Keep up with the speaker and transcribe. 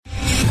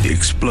The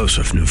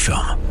explosive new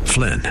film,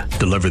 Flynn,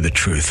 deliver the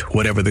truth,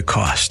 whatever the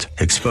cost,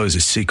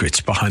 exposes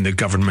secrets behind the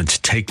government's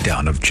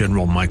takedown of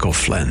General Michael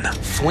Flynn.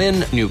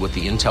 Flynn knew what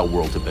the intel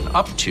world had been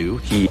up to.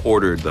 He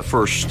ordered the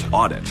first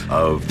audit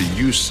of the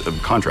use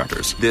of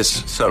contractors.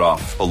 This set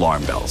off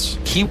alarm bells.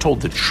 He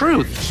told the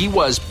truth. He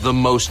was the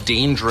most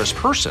dangerous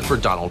person for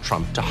Donald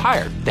Trump to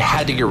hire. They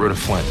had to get rid of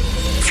Flynn.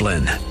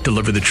 Flynn,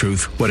 deliver the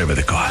truth, whatever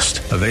the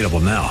cost. Available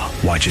now.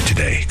 Watch it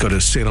today. Go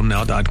to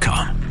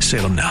salemnow.com.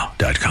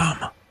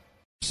 salemnow.com.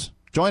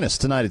 Join us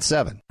tonight at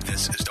 7.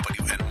 This is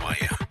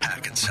WNYM,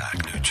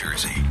 Hackensack, New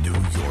Jersey, New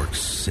York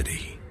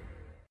City.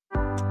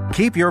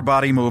 Keep your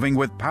body moving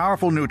with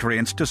powerful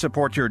nutrients to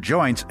support your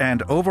joints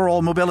and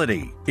overall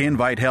mobility.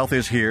 Invite Health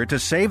is here to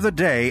save the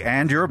day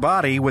and your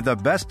body with the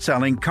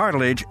best-selling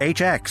Cartilage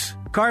HX.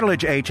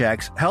 Cartilage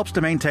HX helps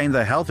to maintain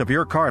the health of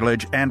your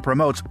cartilage and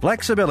promotes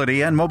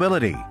flexibility and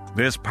mobility.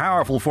 This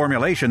powerful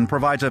formulation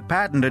provides a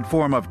patented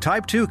form of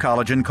type 2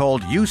 collagen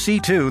called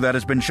UC2 that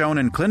has been shown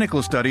in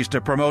clinical studies to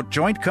promote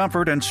joint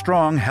comfort and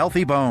strong,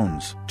 healthy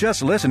bones.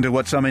 Just listen to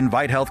what some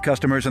Invite Health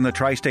customers in the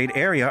tri-state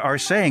area are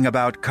saying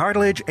about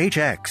Cartilage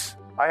HX.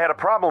 I had a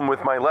problem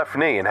with my left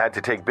knee and had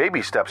to take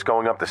baby steps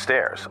going up the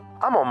stairs.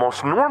 I'm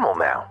almost normal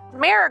now.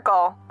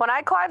 Miracle! When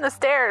I climb the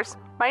stairs,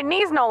 my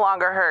knees no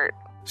longer hurt.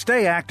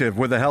 Stay active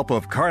with the help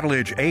of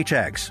Cartilage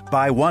HX.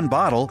 Buy one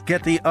bottle,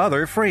 get the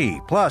other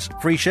free, plus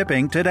free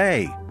shipping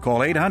today. Call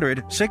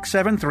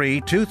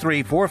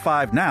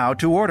 800-673-2345 now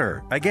to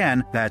order.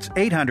 Again, that's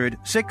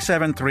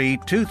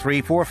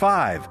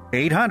 800-673-2345.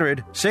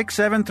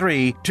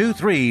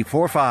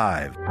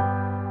 800-673-2345.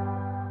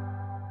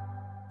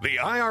 The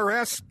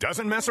IRS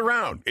doesn't mess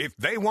around. If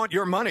they want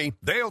your money,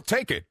 they'll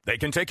take it. They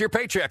can take your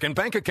paycheck and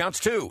bank accounts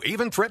too,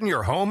 even threaten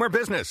your home or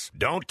business.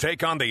 Don't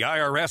take on the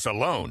IRS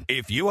alone.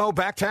 If you owe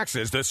back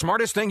taxes, the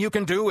smartest thing you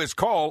can do is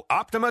call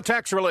Optima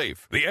Tax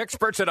Relief. The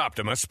experts at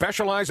Optima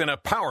specialize in a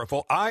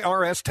powerful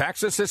IRS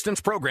tax assistance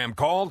program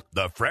called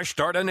the Fresh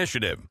Start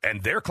Initiative.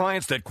 And their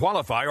clients that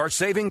qualify are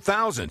saving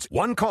thousands.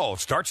 One call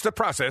starts the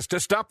process to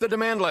stop the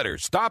demand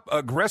letters, stop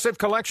aggressive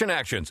collection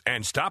actions,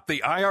 and stop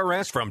the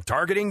IRS from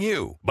targeting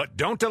you. But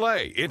don't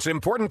delay. It's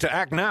important to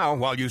act now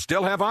while you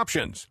still have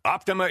options.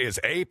 Optima is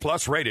A+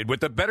 rated with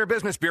the Better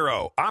Business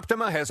Bureau.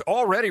 Optima has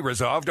already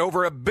resolved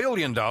over $1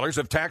 billion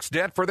of tax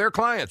debt for their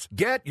clients.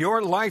 Get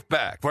your life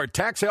back. For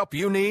tax help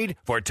you need,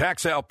 for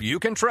tax help you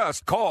can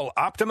trust, call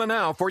Optima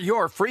now for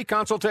your free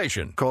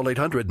consultation. Call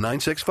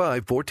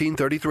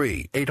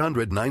 800-965-1433.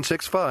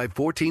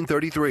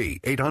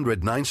 800-965-1433.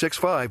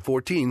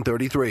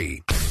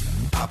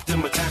 800-965-1433.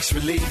 Optima Tax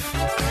Relief.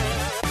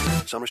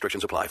 Some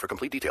restrictions apply. For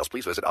complete details,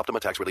 please visit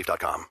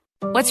OptimaTaxRelief.com.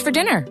 What's for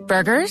dinner?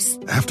 Burgers?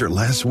 After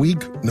last week,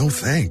 no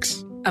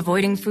thanks.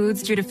 Avoiding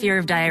foods due to fear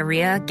of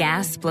diarrhea,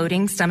 gas,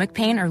 bloating, stomach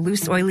pain, or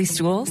loose, oily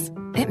stools?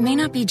 It may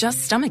not be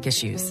just stomach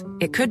issues.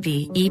 It could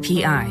be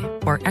EPI,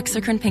 or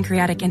exocrine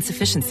pancreatic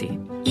insufficiency.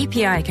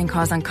 EPI can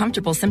cause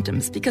uncomfortable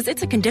symptoms because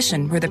it's a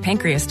condition where the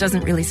pancreas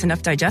doesn't release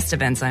enough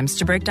digestive enzymes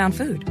to break down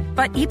food.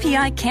 But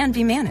EPI can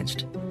be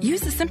managed.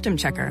 Use the symptom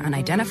checker on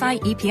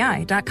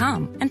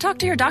identifyepi.com and talk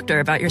to your doctor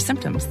about your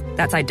symptoms.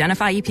 That's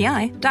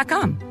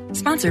identifyepi.com.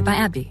 Sponsored by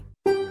AbbVie.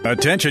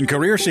 Attention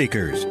career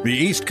seekers. The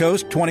East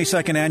Coast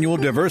 22nd Annual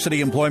Diversity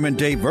Employment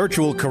Day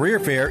Virtual Career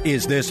Fair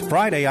is this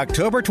Friday,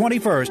 October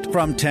 21st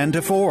from 10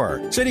 to 4.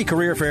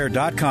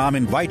 CityCareerFair.com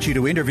invites you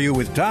to interview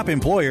with top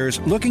employers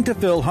looking to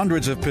fill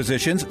hundreds of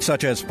positions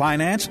such as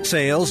finance,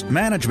 sales,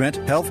 management,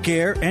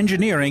 healthcare,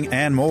 engineering,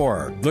 and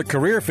more. The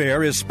Career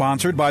Fair is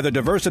sponsored by the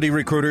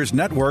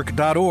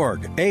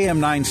DiversityRecruitersNetwork.org.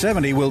 AM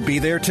 970 will be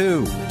there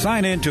too.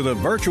 Sign in to the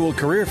Virtual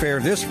Career Fair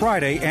this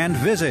Friday and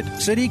visit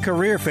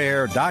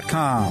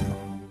CityCareerFair.com.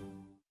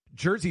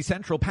 Jersey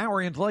Central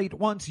Power and Light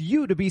wants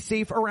you to be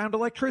safe around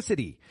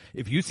electricity.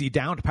 If you see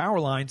downed power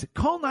lines,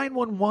 call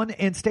 911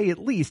 and stay at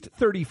least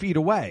 30 feet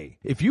away.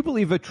 If you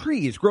believe a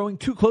tree is growing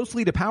too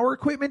closely to power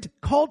equipment,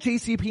 call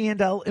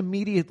JCP&L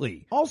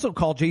immediately. Also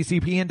call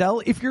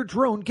JCP&L if your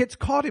drone gets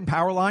caught in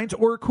power lines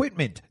or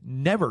equipment.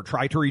 Never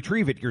try to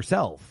retrieve it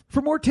yourself.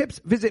 For more tips,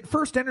 visit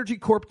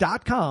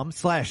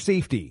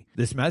firstenergycorp.com/safety.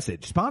 This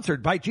message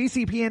sponsored by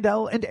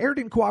JCP&L and aired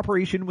in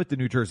cooperation with the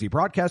New Jersey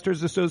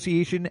Broadcasters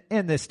Association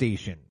and this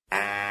station.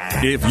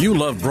 If you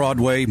love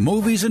Broadway,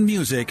 movies, and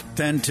music,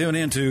 then tune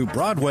into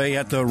Broadway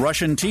at the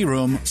Russian Tea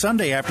Room,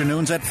 Sunday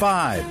afternoons at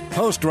 5.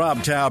 Host Rob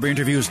Taub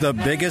interviews the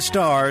biggest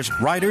stars,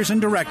 writers, and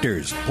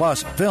directors,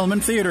 plus film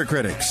and theater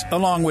critics,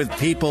 along with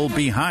people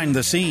behind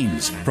the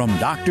scenes, from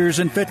doctors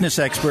and fitness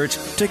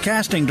experts to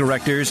casting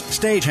directors,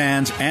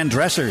 stagehands, and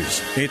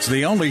dressers. It's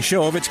the only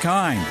show of its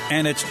kind,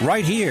 and it's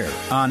right here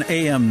on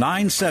AM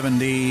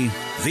 970,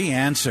 The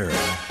Answer.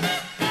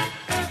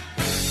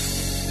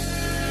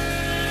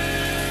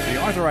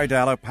 The Arthur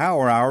Aidala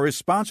Power Hour is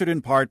sponsored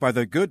in part by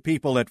the good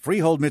people at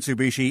Freehold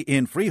Mitsubishi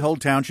in Freehold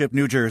Township,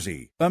 New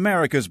Jersey.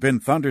 America's been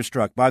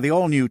thunderstruck by the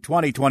all-new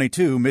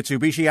 2022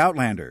 Mitsubishi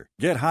Outlander.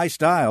 Get high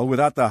style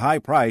without the high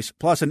price,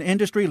 plus an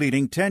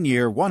industry-leading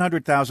 10-year,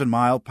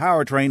 100,000-mile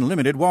powertrain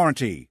limited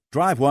warranty.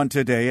 Drive one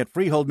today at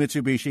Freehold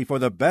Mitsubishi for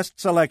the best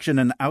selection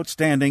and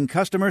outstanding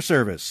customer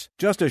service.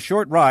 Just a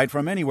short ride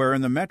from anywhere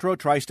in the Metro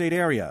Tri-State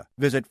area.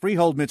 Visit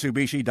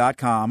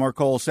freeholdmitsubishi.com or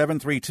call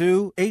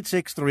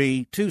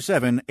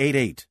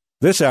 732-863-2788.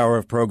 This hour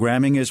of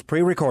programming is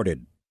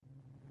pre-recorded.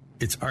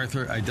 It's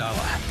Arthur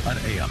Aidala on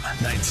AM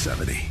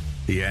 970.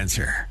 The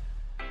Answer.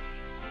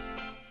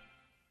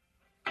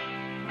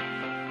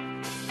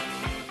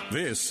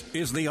 This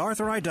is the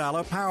Arthur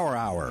Aidala Power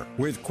Hour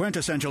with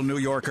quintessential New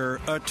Yorker,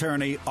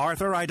 attorney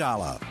Arthur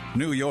Aidala,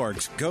 New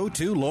York's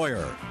go-to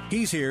lawyer.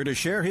 He's here to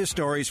share his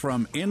stories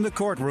from in the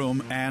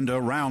courtroom and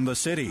around the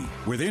city,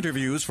 with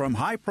interviews from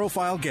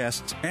high-profile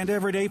guests and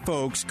everyday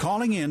folks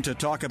calling in to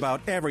talk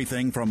about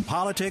everything from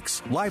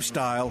politics,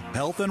 lifestyle,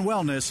 health and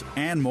wellness,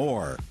 and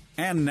more.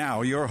 And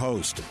now your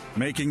host,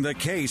 making the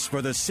case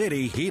for the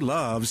city he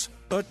loves,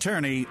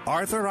 attorney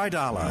Arthur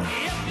Aidala.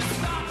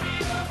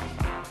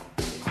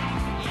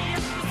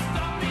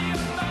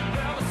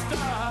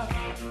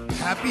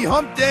 Happy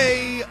Hump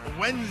Day,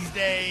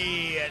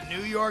 Wednesday at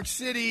New York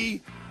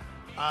City.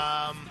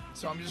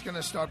 So I'm just going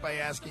to start by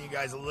asking you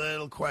guys a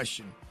little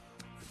question.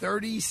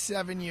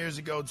 37 years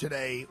ago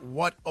today,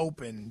 what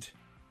opened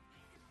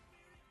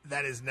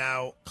that is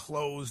now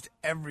closed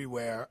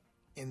everywhere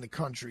in the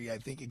country, I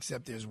think,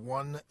 except there's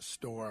one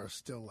store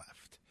still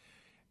left.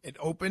 It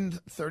opened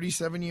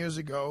 37 years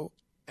ago,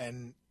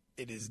 and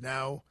it is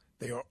now,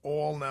 they are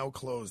all now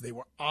closed. They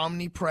were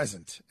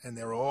omnipresent, and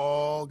they're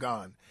all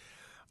gone.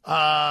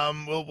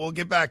 We'll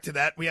get back to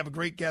that. We have a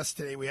great guest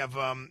today. We have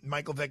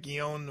Michael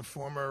Vecchione, the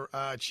former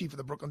chief of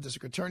the Brooklyn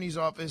District Attorney's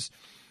Office,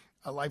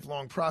 a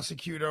lifelong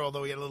prosecutor,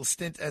 although he had a little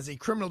stint as a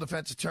criminal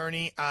defense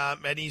attorney,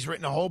 and he's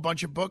written a whole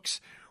bunch of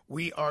books.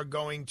 We are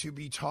going to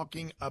be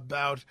talking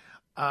about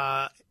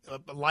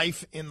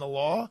life in the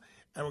law,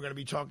 and we're going to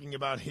be talking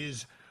about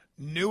his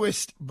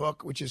newest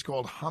book, which is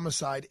called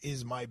Homicide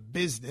is My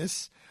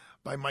Business,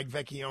 by Mike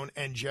Vecchione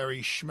and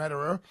Jerry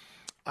Schmetterer.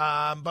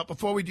 But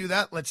before we do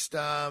that, let's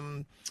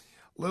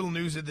little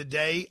news of the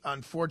day.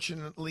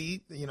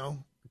 Unfortunately,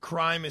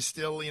 crime is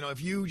still,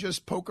 if you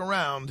just poke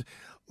around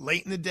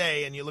late in the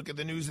day and you look at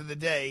the news of the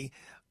day,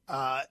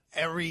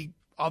 every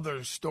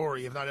other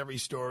story, if not every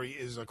story,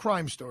 is a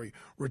crime story.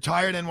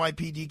 Retired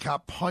NYPD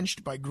cop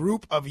punched by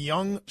group of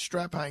young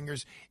strap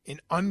hangers in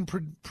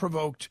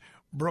unprovoked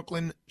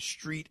Brooklyn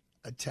street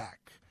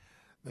attack.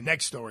 The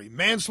next story,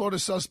 manslaughter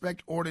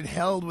suspect ordered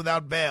held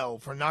without bail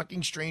for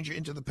knocking stranger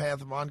into the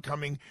path of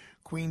oncoming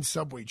Queens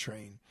subway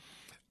train.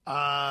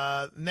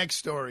 Next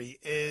story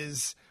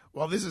is,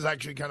 well, this is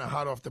actually kind of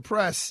hot off the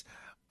press.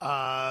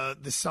 The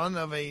son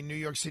of a New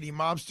York City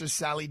mobster,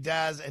 Sally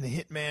Daz, and a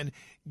hitman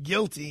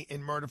guilty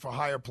in murder for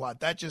hire plot.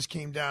 That just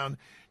came down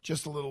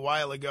just a little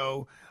while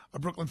ago. A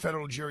Brooklyn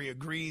federal jury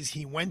agrees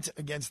he went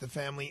against the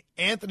family.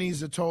 Anthony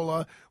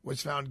Zatola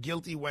was found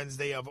guilty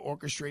Wednesday of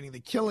orchestrating the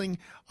killing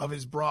of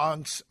his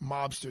Bronx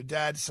mobster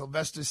dad,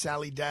 Sylvester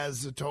Sally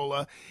Daz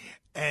Zatola,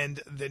 and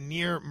the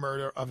near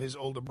murder of his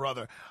older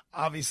brother.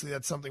 Obviously,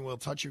 that's something we'll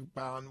touch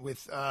upon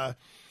with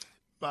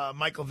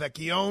Michael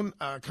Vecchione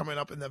coming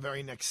up in the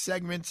very next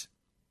segment.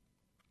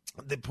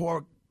 The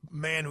poor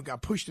man who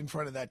got pushed in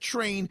front of that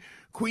train.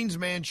 Queens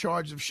man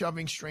charged of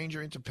shoving stranger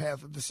into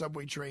path of the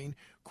subway train.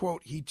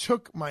 Quote, he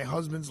took my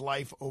husband's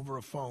life over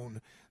a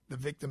phone. The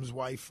victim's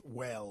wife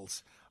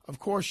wails. Of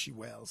course she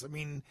wails. I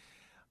mean,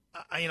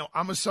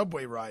 I'm a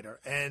subway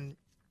rider, and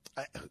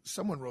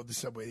someone rode the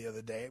subway the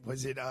other day.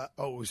 Was it, it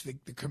was the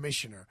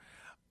commissioner,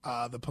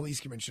 the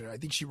police commissioner. I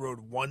think she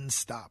rode one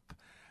stop.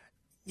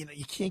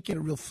 You can't get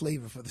a real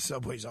flavor for the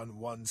subways on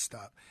one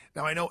stop.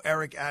 Now, I know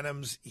Eric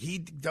Adams, he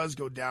does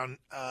go down.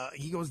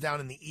 He goes down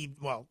in the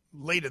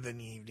later than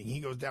the evening. He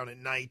goes down at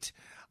night.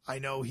 I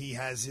know he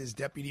has his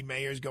deputy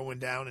mayors going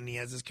down and he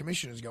has his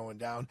commissioners going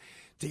down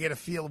to get a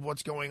feel of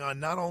what's going on,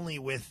 not only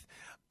with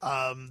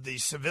the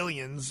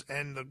civilians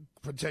and the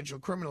potential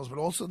criminals, but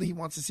also he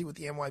wants to see what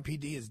the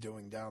NYPD is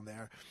doing down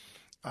there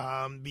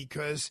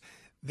because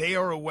they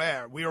are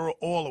aware. We are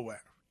all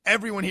aware.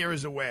 Everyone here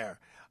is aware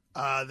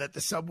that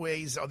the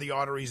subways are the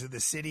arteries of the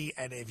city,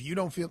 and if you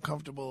don't feel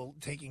comfortable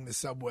taking the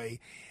subway,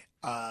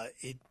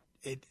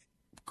 it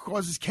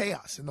causes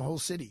chaos in the whole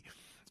city.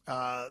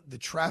 The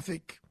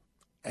traffic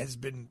has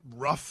been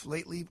rough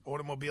lately,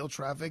 automobile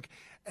traffic,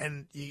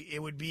 and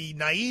it would be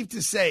naive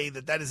to say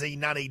that is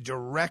not a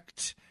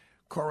direct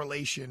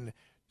correlation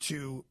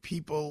to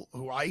people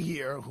who I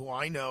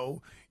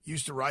know,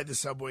 used to ride the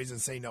subways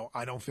and say, no,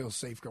 I don't feel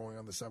safe going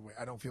on the subway.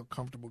 I don't feel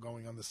comfortable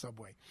going on the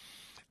subway.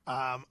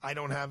 I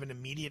don't have an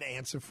immediate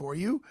answer for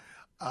you.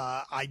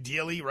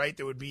 Ideally, right,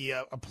 there would be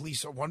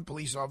one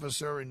police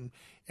officer in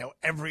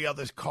every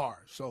other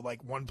car. So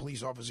like one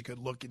police officer could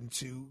look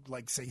into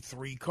say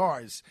 3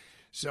 cars.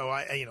 So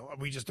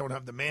we just don't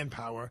have the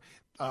manpower.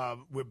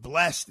 We're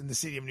blessed in the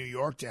city of New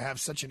York to have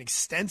such an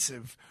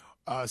extensive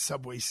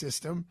subway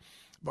system,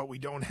 but we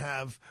don't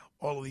have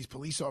all of these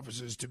police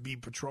officers to be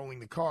patrolling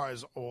the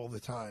cars all the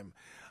time.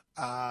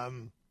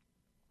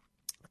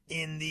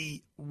 In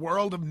the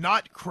world of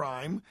not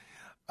crime,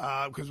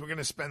 because we're going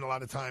to spend a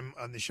lot of time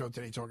on the show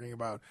today talking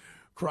about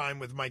crime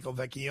with Michael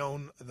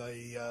Vecchione,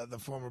 the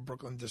former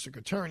Brooklyn district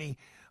attorney,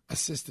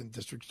 assistant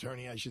district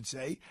attorney, I should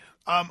say.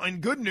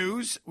 And good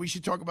news, we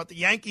should talk about the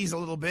Yankees a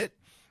little bit.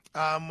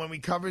 When we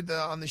covered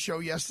on the show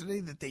yesterday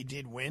that they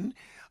did win,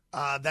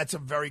 that's a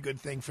very good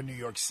thing for New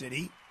York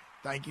City.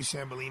 Thank you,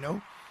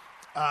 Sambolino.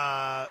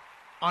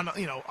 On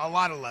a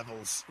lot of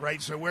levels,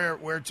 right? So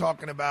we're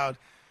talking about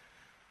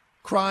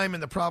crime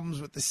and the problems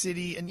with the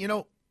city. And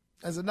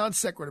as a non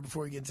sequitur,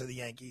 before we get into the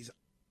Yankees,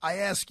 I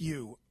ask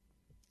you,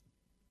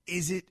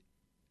 is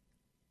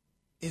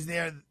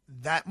there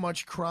that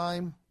much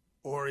crime,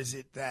 or is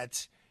it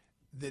that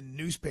the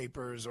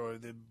newspapers or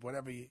the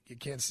whatever you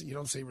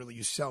don't say really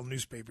you sell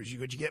newspapers, you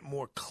get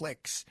more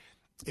clicks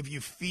if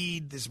you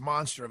feed this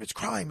monster of it's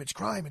crime,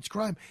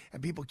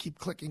 and people keep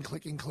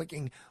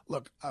clicking.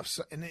 Look,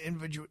 an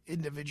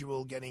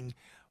individual getting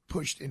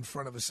pushed in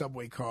front of a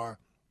subway car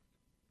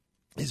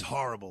is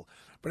horrible.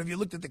 But if you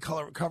looked at the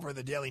cover of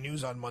the Daily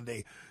News on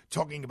Monday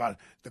talking about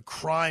the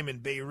crime in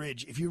Bay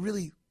Ridge, if you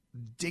really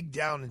dig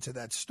down into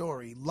that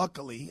story,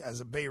 luckily,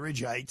 as a Bay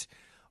Ridgeite,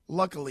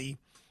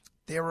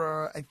 there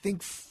were, I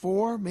think,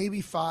 4,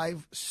 maybe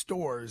 5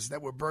 stores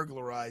that were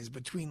burglarized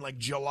between like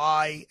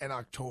July and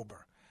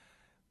October.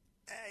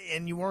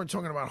 And you weren't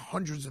talking about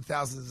hundreds of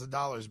thousands of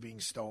dollars being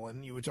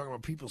stolen. You were talking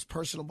about people's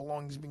personal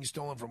belongings being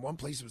stolen. From one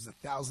place, it was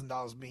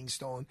 $1,000 being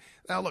stolen.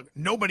 Now, look,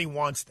 nobody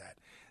wants that.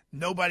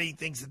 Nobody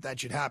thinks that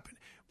should happen.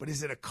 But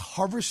is it a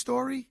cover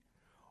story,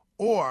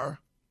 or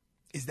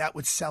is that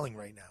what's selling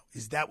right now?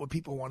 Is that what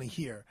people want to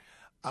hear?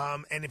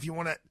 And if you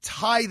want to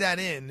tie that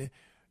in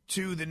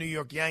to the New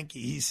York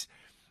Yankees,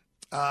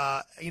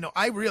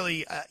 I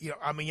really,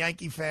 I'm a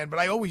Yankee fan, but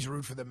I always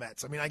root for the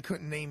Mets. I mean, I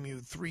couldn't name you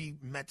 3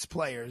 Mets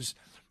players,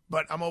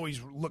 but I'm always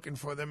looking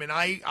for them. And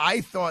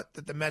I thought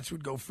that the Mets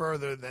would go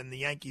further than the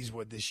Yankees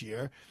would this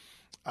year.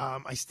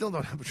 I still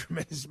don't have a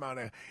tremendous amount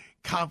of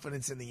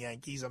confidence in the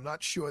Yankees. I'm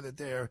not sure that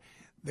they're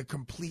the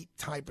complete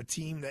type of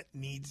team that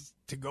needs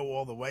to go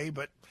all the way.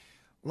 But,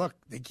 look,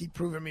 they keep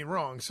proving me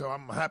wrong, so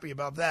I'm happy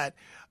about that.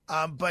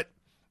 But,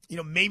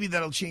 maybe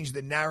that'll change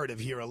the narrative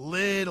here a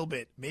little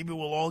bit. Maybe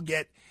we'll all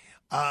get,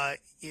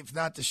 if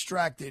not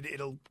distracted,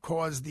 it'll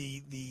cause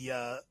the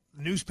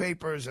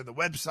newspapers and the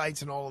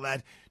websites and all of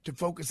that to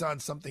focus on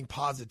something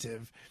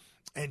positive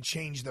and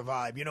change the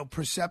vibe.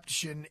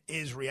 Perception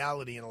is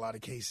reality in a lot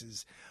of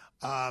cases.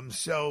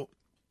 So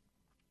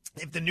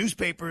if the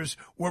newspapers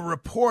were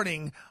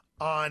reporting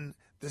on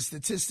the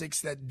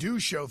statistics that do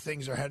show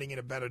things are heading in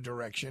a better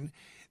direction,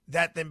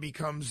 that then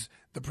becomes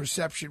the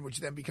perception, which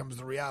then becomes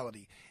the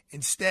reality.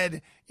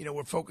 Instead,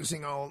 we're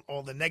focusing on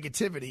all the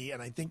negativity,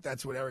 and I think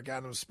that's what Eric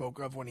Adams spoke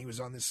of when he was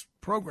on this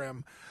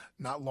program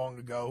not long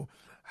ago,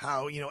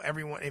 how,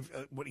 everyone,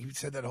 what he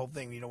said that whole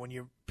thing, when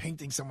you're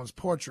painting someone's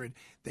portrait,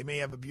 they may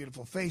have a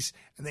beautiful face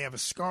and they have a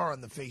scar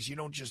on the face. You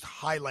don't just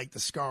highlight the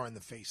scar on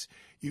the face.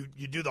 You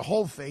do the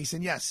whole face,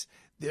 and yes,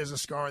 there's a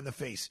scar on the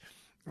face.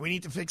 We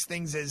need to fix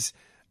things as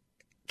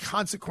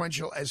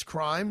consequential as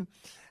crime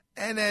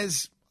and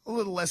as a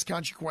little less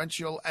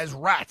consequential as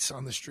rats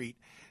on the street.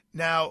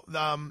 Now,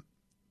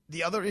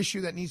 the other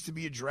issue that needs to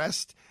be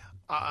addressed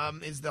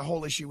is the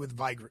whole issue with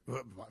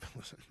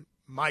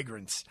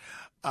migrants.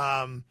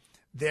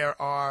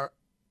 There are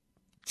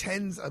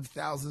tens of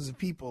thousands of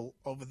people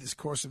over this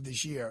course of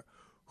this year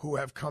who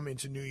have come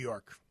into New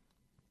York.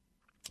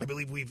 I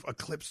believe we've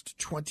eclipsed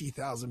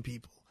 20,000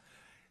 people.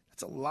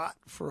 That's a lot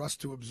for us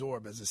to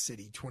absorb as a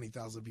city,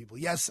 20,000 people.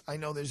 Yes, I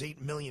know there's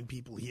 8 million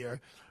people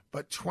here,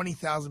 but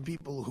 20,000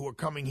 people who are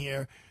coming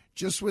here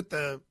just with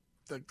the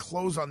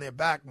clothes on their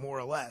back, more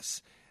or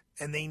less.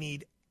 And they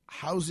need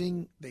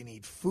housing, they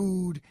need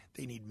food,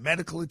 they need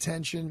medical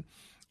attention.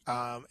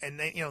 And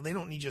they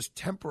don't need just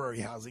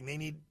temporary housing.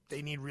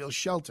 They need real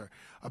shelter.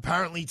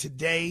 Apparently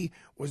today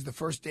was the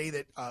first day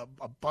that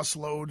a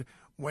busload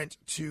went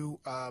to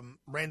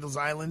Randall's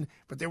Island,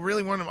 but there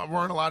really weren't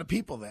a lot of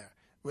people there.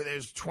 Where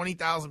there's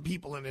 20,000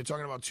 people, and they're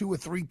talking about 2 or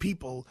 3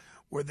 people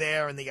were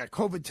there, and they got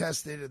COVID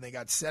tested, and they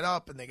got set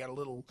up, and they got a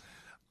little,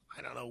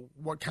 I don't know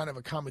what kind of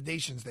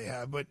accommodations they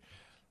have. But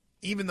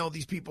even though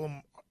these people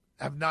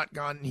have not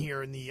gotten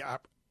here in the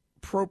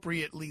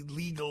appropriately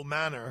legal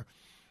manner,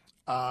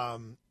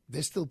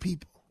 they're still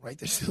people, right?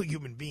 They're still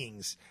human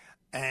beings.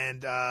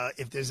 And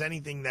if there's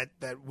anything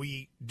that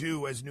we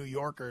do as New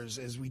Yorkers,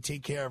 is we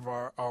take care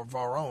of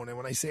our own. And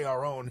when I say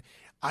our own,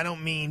 I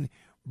don't mean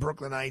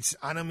Brooklynites.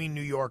 I don't mean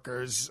New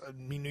Yorkers. I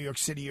mean New York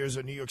Cityers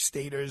or New York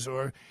Staters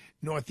or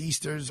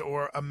Northeasters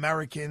or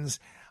Americans.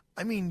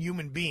 I mean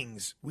human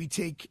beings. We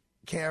take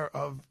care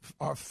of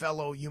our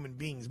fellow human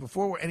beings.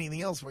 Before we're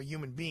anything else, we're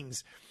human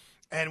beings.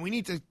 And we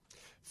need to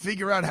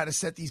figure out how to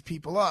set these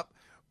people up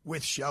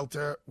with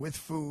shelter, with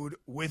food,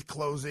 with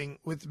clothing,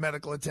 with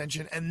medical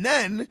attention. And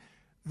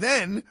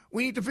then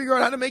we need to figure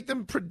out how to make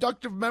them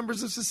productive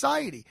members of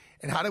society.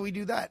 And how do we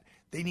do that?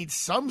 They need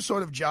some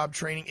sort of job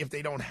training if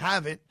they don't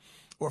have it,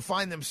 or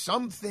find them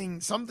something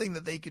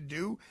that they could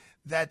do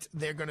that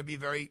they're going to be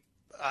very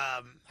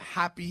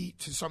happy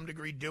to some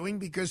degree doing,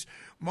 because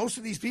most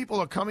of these people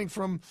are coming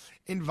from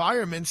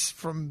environments,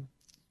 from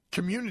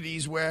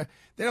communities where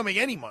they don't make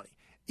any money.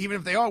 even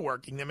if they are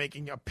working, they're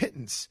making a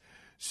pittance.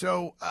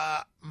 So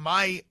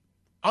my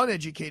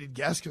uneducated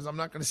guess, because I'm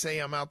not going to say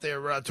I'm out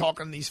there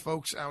talking to these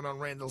folks out on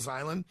Randall's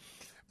Island,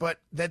 but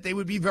that they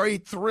would be very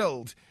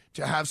thrilled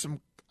to have some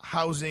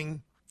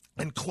housing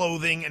and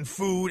clothing and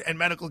food and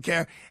medical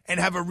care and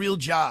have a real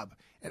job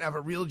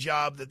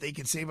that they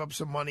can save up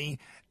some money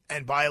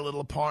and buy a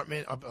little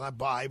apartment, not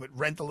buy, but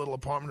rent a little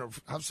apartment or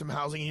have some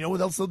housing. You know what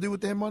else they'll do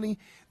with their money?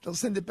 They'll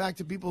send it back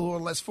to people who are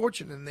less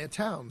fortunate in their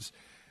towns,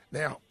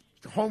 their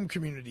home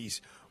communities.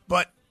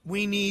 But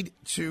we need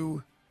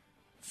to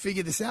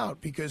figure this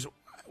out because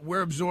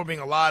we're absorbing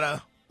a lot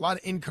of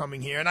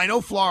incoming here. And I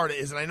know Florida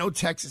is, and I know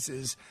Texas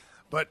is,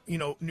 but, you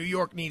know, New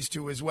York needs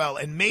to as well.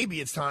 And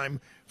maybe it's time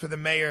for the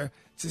mayor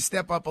to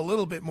step up a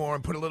little bit more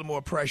and put a little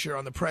more pressure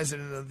on the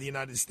president of the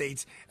United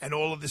States and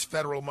all of this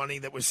federal money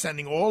that we're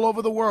sending all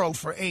over the world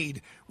for aid.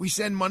 We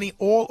send money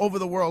all over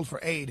the world for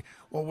aid.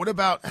 Well, what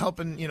about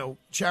helping, you know,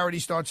 charity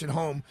starts at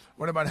home?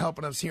 What about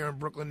helping us here in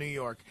Brooklyn, New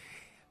York,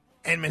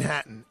 and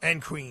Manhattan,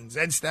 and Queens,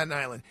 and Staten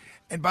Island?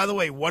 And by the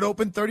way, what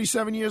opened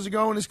 37 years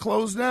ago and is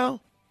closed now?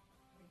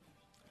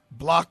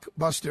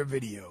 Blockbuster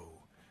Video.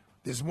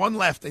 There's one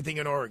left, I think,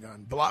 in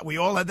Oregon. We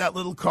all had that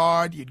little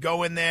card. You'd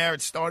go in there.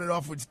 It started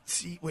off with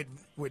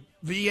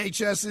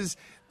VHSs.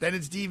 Then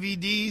it's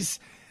DVDs.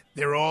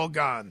 They're all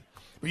gone.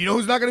 But you know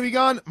who's not going to be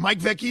gone? Mike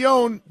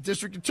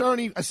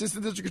Vecchione,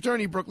 Assistant District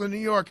Attorney, Brooklyn, New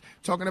York,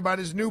 talking about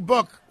his new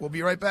book. We'll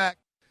be right back.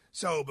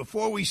 So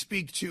before we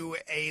speak to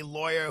a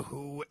lawyer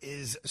who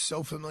is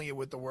so familiar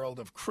with the world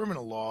of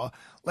criminal law,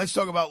 let's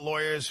talk about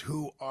lawyers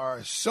who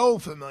are so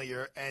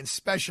familiar and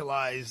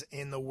specialize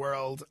in the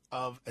world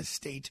of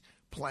estate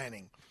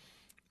planning,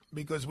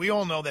 because we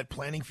all know that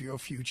planning for your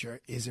future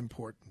is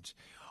important.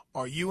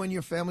 Are you and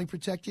your family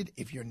protected?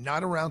 If you're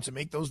not around to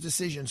make those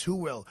decisions, who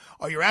will?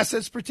 Are your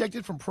assets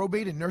protected from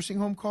probate and nursing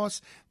home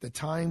costs? The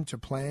time to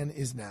plan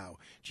is now.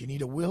 Do you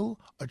need a will,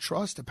 a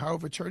trust, a power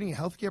of attorney, a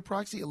healthcare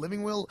proxy, a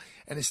living will,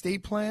 an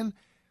estate plan?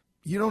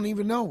 You don't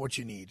even know what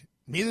you need.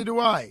 Neither do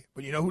I.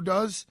 But you know who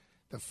does?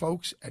 The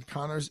folks at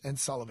Connors &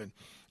 Sullivan.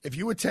 If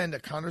you attend a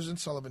Connors &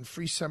 Sullivan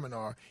free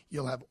seminar,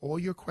 you'll have all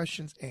your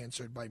questions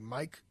answered by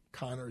Mike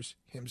Connors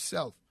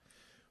himself.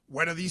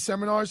 When are these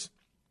seminars?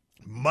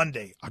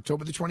 Monday,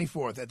 October the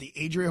 24th at the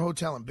Adria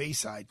Hotel in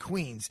Bayside,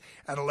 Queens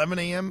at 11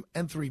 a.m.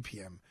 and 3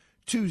 p.m.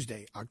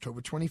 Tuesday,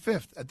 October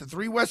 25th at the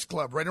 3 West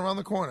Club right around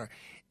the corner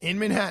in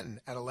Manhattan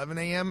at 11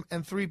 a.m.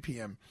 and 3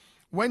 p.m.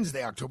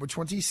 Wednesday, October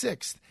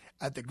 26th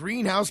at the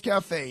Greenhouse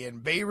Cafe in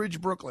Bay Ridge,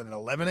 Brooklyn at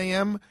 11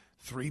 a.m.,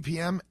 3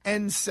 p.m.,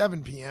 and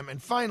 7 p.m.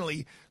 And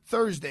finally,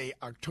 Thursday,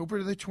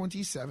 October the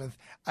 27th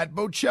at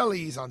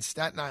Bocelli's on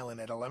Staten Island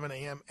at 11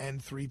 a.m.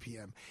 and 3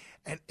 p.m.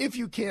 And if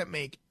you can't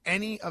make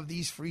any of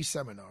these free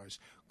seminars,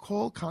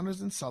 call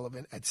Connors &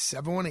 Sullivan at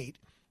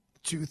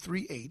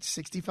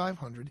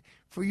 718-238-6500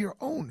 for your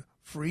own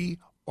free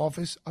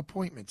office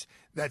appointment.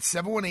 That's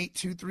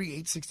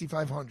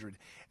 718-238-6500.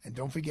 And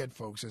don't forget,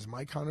 folks, as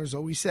Mike Connors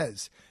always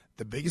says,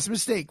 the biggest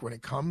mistake when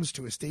it comes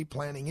to estate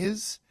planning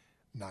is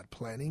not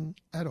planning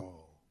at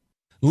all.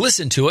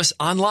 Listen to us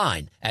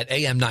online at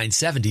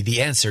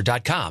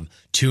am970theanswer.com.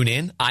 Tune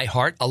in,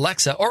 iHeart,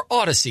 Alexa, or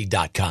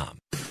Odyssey.com.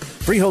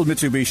 Freehold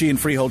Mitsubishi in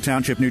Freehold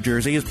Township, New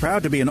Jersey is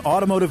proud to be an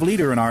automotive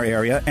leader in our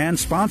area and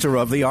sponsor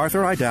of the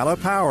Arthur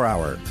Aidala Power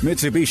Hour.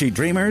 Mitsubishi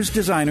dreamers,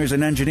 designers,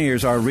 and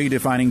engineers are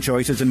redefining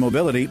choices in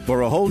mobility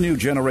for a whole new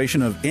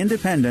generation of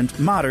independent,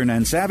 modern,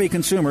 and savvy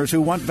consumers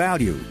who want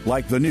value,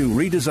 like the new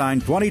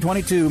redesigned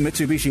 2022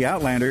 Mitsubishi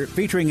Outlander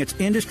featuring its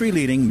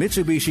industry-leading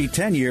Mitsubishi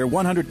 10-year,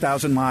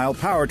 100,000-mile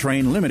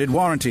powertrain limited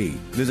warranty.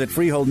 Visit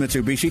Freehold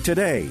Mitsubishi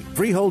today,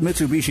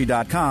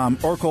 freeholdmitsubishi.com,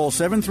 or call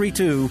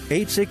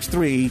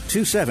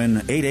 732-863-2788.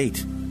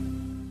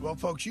 Well,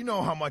 folks, you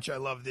know how much I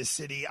love this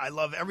city. I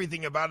love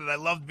everything about it. I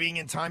loved being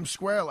in Times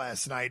Square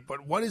last night.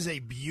 But what is a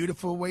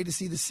beautiful way to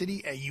see the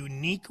city, a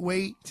unique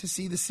way to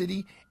see the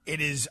city?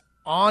 It is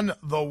on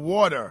the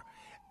water.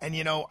 And,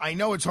 you know, I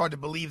know it's hard to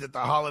believe that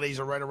the holidays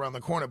are right around the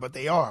corner, but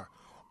they are.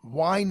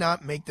 Why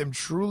not make them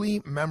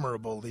truly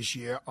memorable this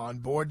year on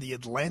board the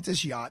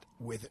Atlantis yacht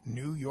with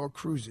New York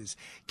Cruises?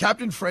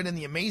 Captain Fred and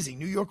the amazing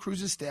New York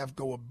Cruises staff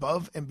go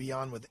above and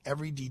beyond with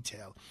every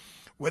detail.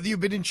 Whether you've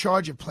been in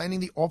charge of planning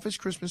the office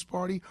Christmas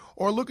party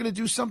or looking to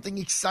do something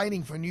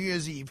exciting for New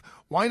Year's Eve,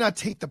 why not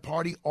take the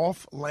party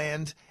off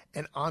land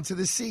and onto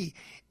the sea?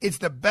 It's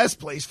the best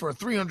place for a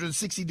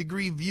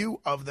 360-degree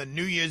view of the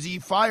New Year's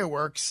Eve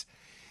fireworks.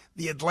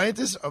 The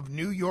Atlantis of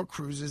New York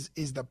Cruises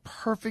is the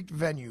perfect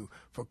venue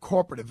for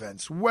corporate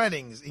events,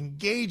 weddings,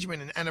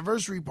 engagement and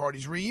anniversary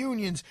parties,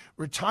 reunions,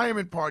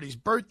 retirement parties,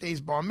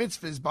 birthdays, bar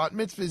mitzvahs, bat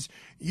mitzvahs,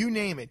 you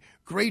name it.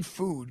 Great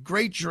food,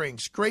 great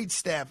drinks, great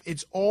staff.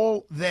 It's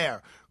all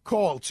there.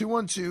 Call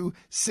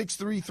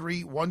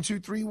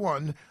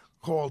 212-633-1231.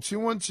 Call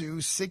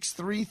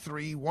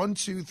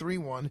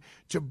 212-633-1231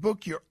 to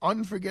book your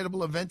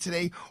unforgettable event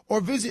today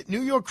or visit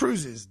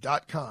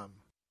NewYorkCruises.com.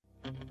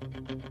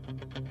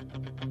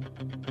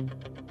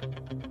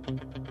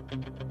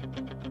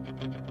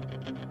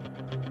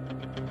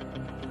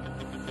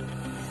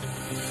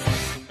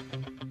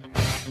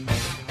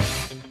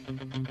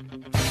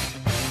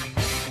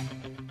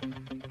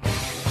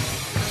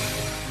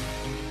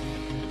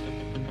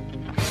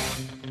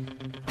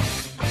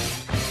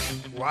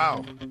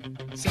 Wow.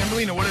 San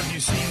Marino, what have you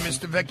seen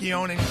Mr.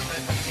 Vecchione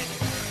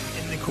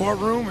in the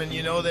courtroom? And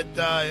you know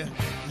that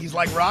he's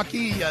like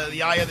Rocky,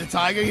 the eye of the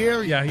tiger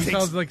here. Yeah, he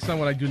sounds like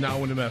someone I do not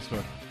want to mess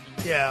with.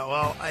 Yeah,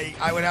 well,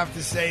 I would have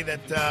to say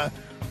that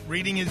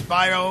reading his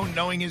bio,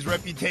 knowing his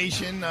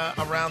reputation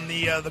around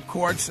the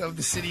courts of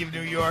the city of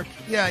New York,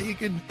 yeah,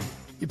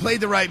 you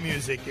played the right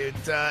music.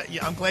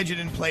 I'm glad you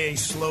didn't play a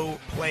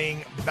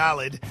slow-playing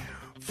ballad.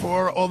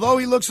 For although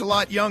he looks a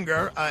lot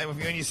younger,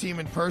 when you see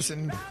him in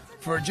person,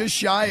 for just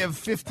shy of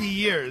 50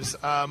 years,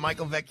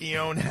 Michael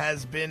Vecchione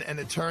has been an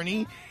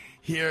attorney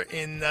here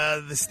in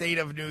the state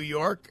of New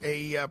York,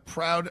 a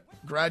proud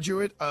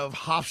graduate of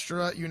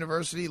Hofstra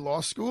University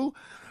Law School.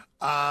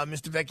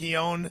 Mr.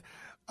 Vecchione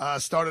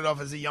started off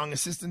as a young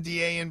assistant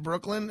DA in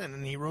Brooklyn, and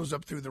then he rose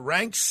up through the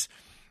ranks,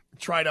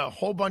 tried a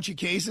whole bunch of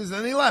cases, and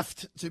then he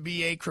left to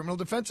be a criminal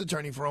defense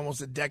attorney for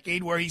almost a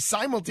decade, where he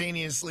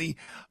simultaneously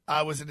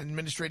was an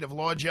administrative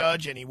law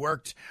judge, and he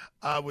worked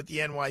with the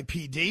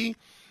NYPD.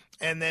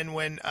 And then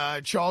when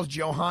Charles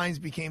Joe Hines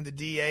became the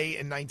DA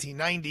in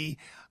 1990,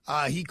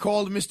 he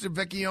called Mr.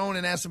 Vecchione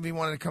and asked him if he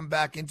wanted to come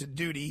back into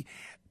duty,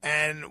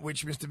 and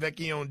which Mr.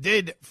 Vecchione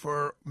did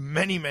for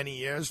many, many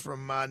years,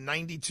 from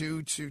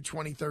 92 to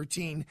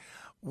 2013,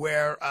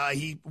 where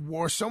he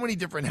wore so many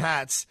different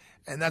hats,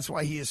 and that's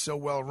why he is so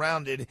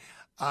well-rounded,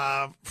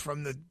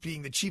 from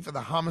being the chief of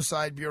the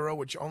Homicide Bureau,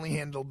 which only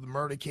handled the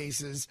murder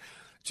cases,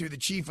 to the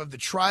chief of the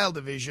Trial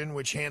Division,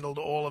 which handled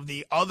all of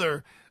the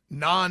other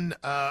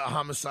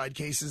non-homicide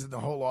cases in the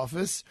whole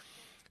office,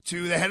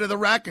 to the head of the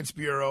Rackets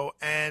Bureau,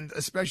 and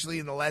especially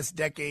in the last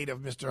decade of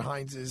Mr.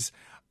 Hines's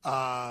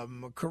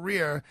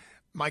career,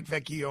 Mike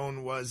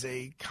Vecchione was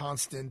a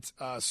constant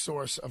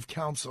source of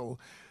counsel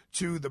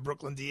to the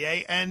Brooklyn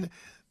DA. And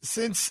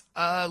since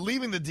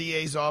leaving the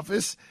DA's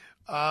office,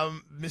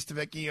 Mr.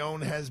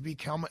 Vecchione has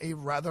become a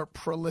rather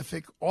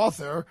prolific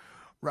author,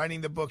 writing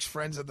the books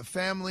Friends of the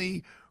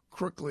Family,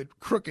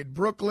 Crooked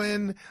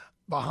Brooklyn,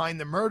 Behind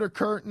the Murder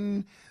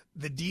Curtain,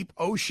 The Deep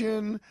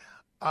Ocean,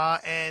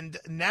 and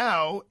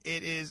now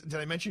it is, did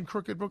I mention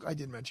Crooked Brooklyn? I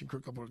did mention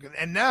Crooked Brooklyn.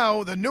 And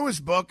now the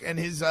newest book, and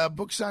his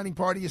book signing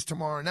party is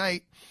tomorrow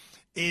night,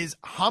 is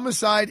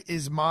Homicide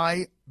is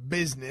My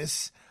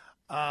Business.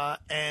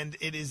 And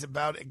it is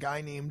about a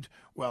guy named,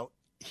 well,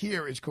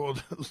 here it's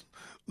called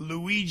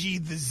Luigi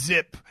the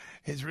Zip.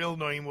 His real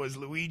name was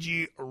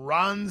Luigi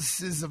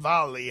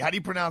Roncesvalli. How do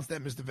you pronounce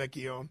that, Mr.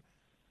 Vecchione?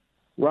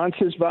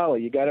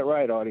 Roncesvalli. You got it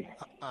right, Artie.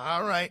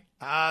 All right.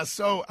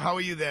 So how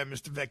are you there,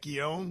 Mr.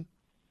 Vecchione?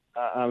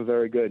 I'm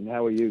very good. And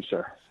how are you,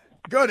 sir?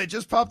 Good. It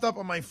just popped up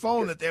on my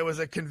phone that there was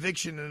a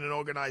conviction in an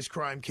organized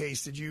crime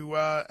case. Did you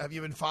have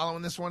you been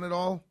following this one at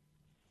all?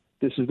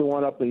 This is the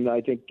one up in,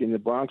 I think, in the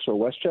Bronx or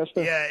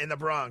Westchester? Yeah, in the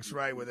Bronx,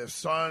 right, where their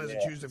son is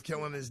accused of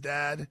killing his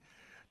dad.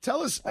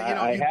 Tell us, I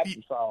have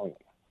been following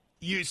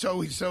it.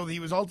 So he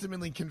was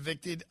ultimately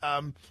convicted.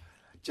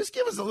 Just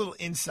give us a little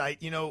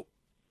insight.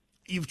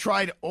 You've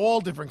tried all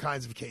different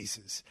kinds of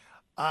cases.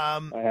 I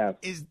have.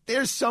 Is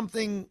there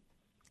something,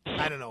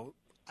 I don't know,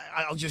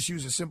 I'll just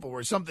use a simple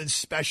word, something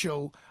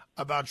special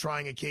about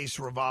trying a case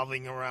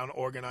revolving around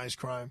organized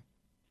crime?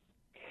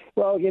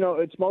 Well,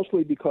 it's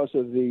mostly because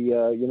of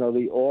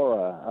the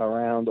aura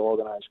around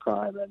organized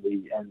crime and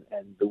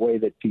the way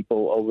that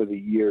people over the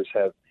years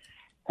have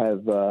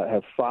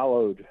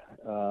followed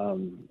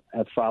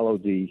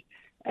the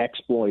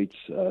exploits,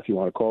 if you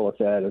want to call it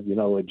that, of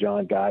a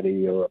John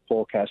Gotti or a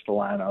Paul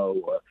Castellano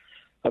or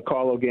a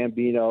Carlo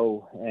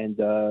Gambino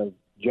and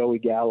Joey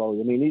Gallo.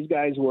 I mean, these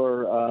guys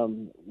were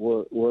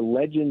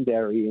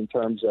legendary in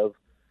terms of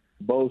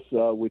both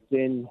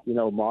within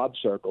mob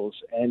circles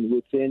and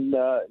within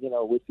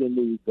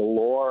the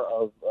lore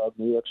of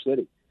New York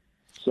City.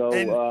 So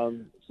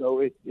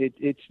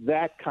it's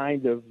that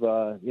kind of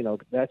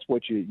that's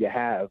what you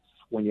have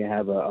when you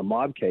have a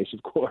mob case.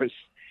 Of course,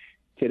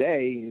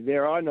 today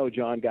there are no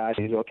John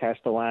Gottis or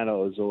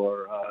Castellanos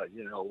or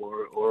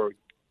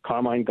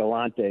Carmine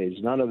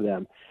Galantes, none of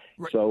them.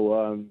 Right.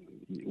 So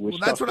well,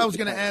 that's what I was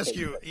going to ask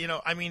you.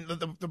 I mean,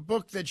 the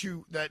book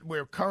that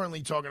we're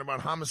currently talking about,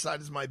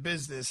 Homicide is My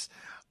Business,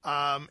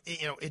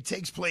 it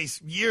takes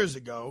place years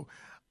ago.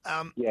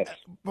 Yes.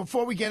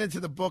 Before we get into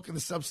the book and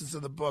the substance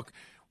of the book,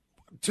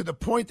 to the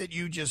point that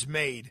you just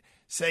made,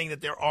 saying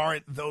that there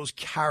aren't those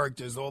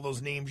characters, all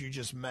those names you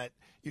just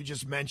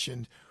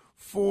mentioned,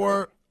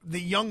 for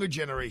the younger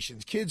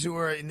generations, kids who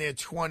are in their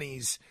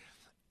 20s,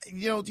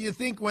 do you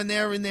think when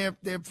they're in their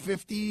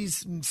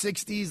 50s and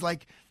 60s,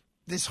 like,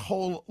 this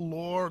whole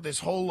lore, this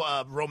whole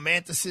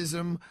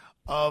romanticism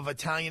of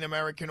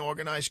Italian-American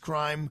organized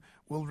crime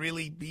will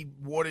really be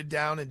watered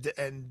down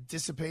and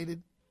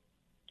dissipated?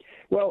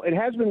 Well, it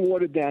has been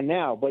watered down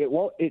now, but it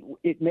won't.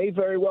 It may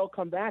very well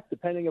come back,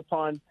 depending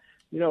upon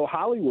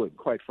Hollywood,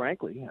 quite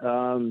frankly.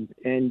 And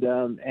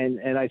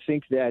I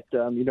think that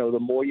the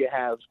more you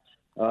have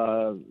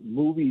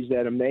movies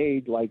that are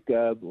made like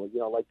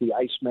The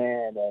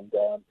Iceman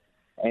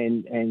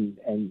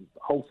and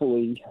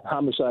hopefully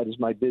Homicide is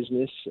My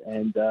Business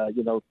and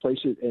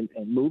places and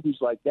movies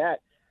like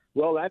that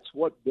well, that's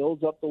what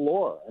builds up the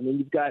lore. I mean,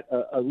 you've got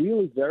a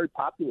really very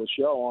popular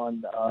show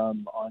on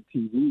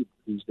TV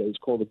these days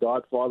called The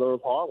Godfather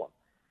of Harlem,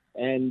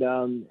 and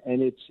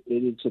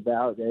it's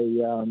about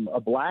a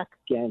black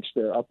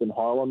gangster up in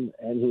Harlem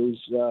and his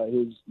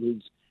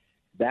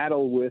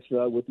battle with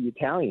the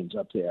Italians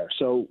up there.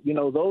 So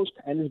those,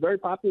 and it's a very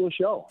popular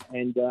show,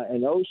 and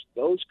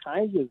those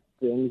kinds of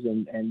things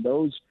and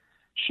those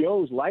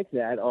shows like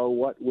that are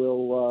what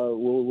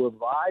will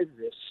revive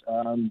this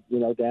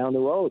down the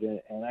road.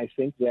 And I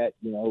think that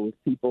if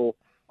people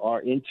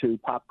are into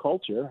pop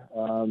culture,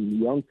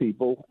 young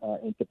people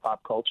into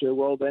pop culture,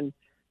 well then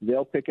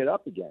they'll pick it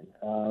up again.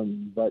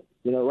 But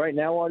right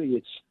now,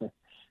 Artie,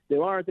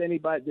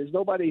 there's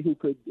nobody who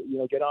could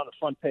get on the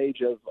front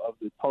page of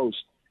the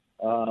Post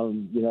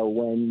when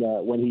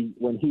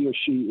he or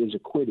she is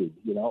acquitted,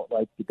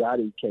 like the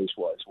Gotti case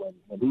was when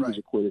he was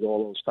acquitted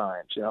all those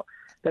times.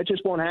 That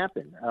just won't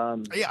happen.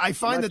 I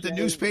find that the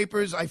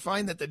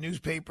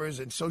newspapers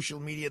and social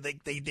media,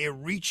 they're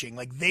reaching,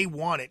 like they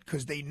want it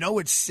because they know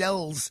it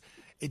sells,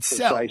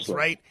 Precisely.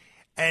 right?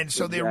 And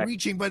so they're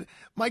reaching. But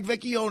Mike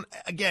Vecchione,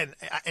 again,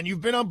 and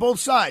you've been on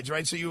both sides,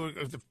 right? So you were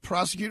the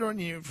prosecutor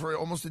and for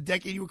almost a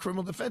decade you were a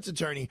criminal defense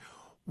attorney.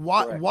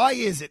 Why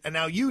is it? And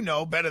now you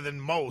know better than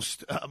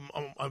most,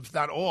 if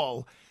not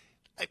all,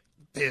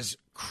 there's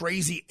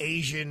crazy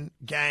Asian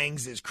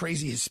gangs, there's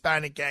crazy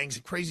Hispanic gangs,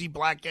 crazy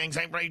black gangs,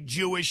 right?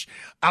 Jewish,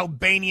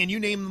 Albanian, you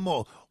name them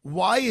all.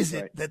 Why is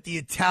it that the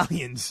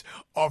Italians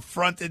are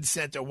front and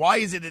center? Why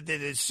is it that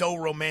it is so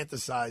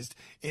romanticized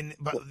in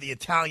the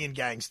Italian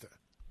gangster?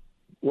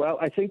 Well,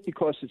 I think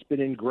because it's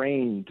been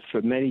ingrained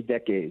for many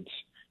decades,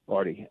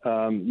 Artie.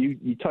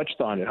 You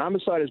touched on it.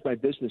 Homicide is My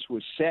Business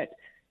was set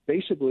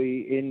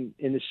basically in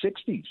the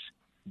 60s.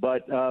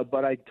 But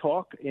I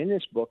talk in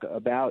this book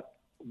about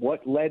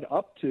what led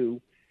up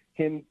to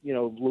him,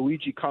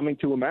 Luigi coming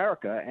to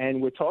America.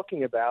 And we're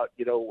talking about,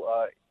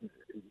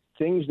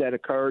 things that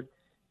occurred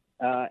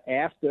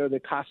after the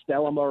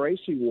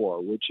Castellammarese War,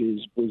 which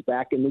was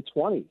back in the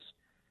 20s.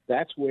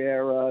 That's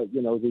where,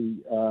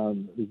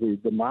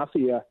 the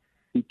mafia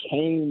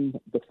became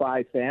the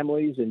five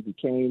families and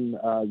became,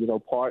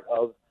 part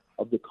of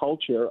the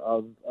culture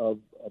of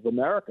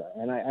America.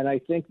 And I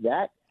think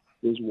that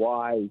is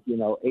why,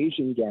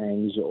 Asian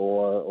gangs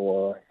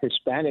or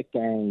Hispanic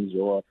gangs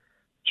or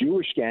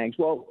Jewish gangs,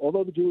 well,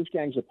 although the Jewish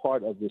gangs are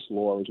part of this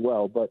law as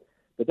well, but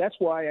that's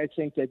why I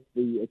think that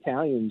the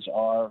Italians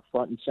are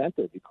front and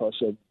center because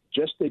of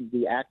just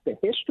the act of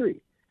history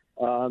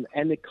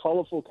and the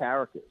colorful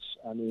characters.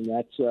 I mean,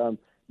 that's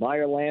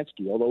Meyer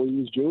Lansky, although he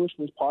was Jewish,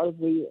 was part of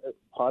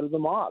the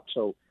mob.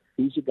 So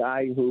he's a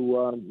guy who,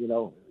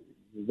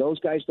 those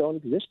guys don't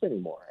exist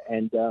anymore.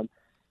 And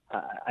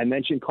I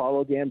mentioned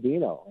Carlo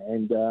Gambino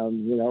and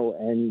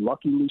and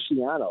Lucky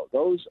Luciano.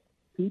 Those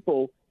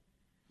people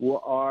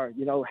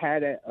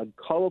had a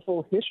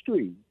colorful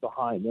history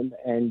behind them,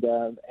 and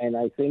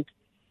I think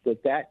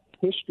that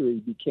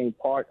history became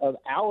part of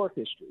our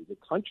history, the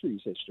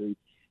country's history,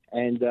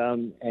 and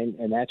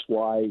that's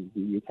why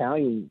the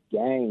Italian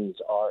gangs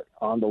are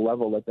on the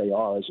level that they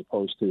are, as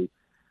opposed to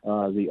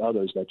the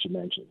others that you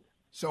mentioned.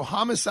 So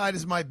Homicide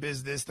is My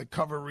Business. The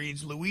cover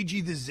reads, Luigi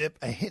the Zip,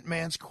 a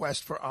hitman's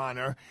quest for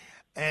honor.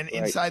 And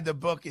inside the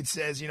book, it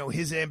says,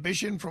 his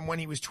ambition from when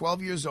he was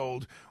 12 years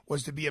old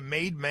was to be a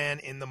made man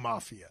in the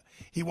mafia.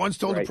 He once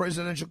told the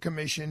Presidential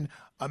Commission,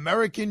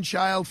 American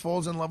child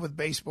falls in love with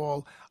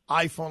baseball.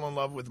 I fall in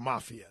love with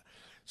mafia.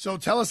 So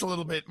tell us a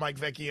little bit, Mike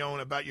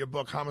Vecchione, about your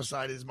book,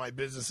 Homicide is My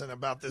Business, and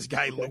about this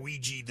guy,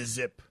 Luigi the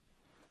Zip.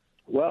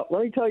 Well,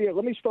 let me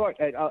start.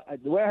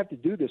 The way I have to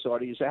do this,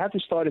 Artie, is I have to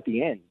start at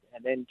the end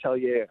and then tell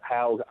you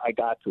how I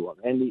got to him.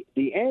 And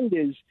the end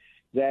is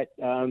that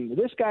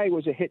this guy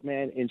was a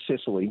hitman in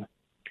Sicily.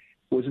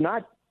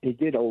 He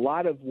did a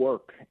lot of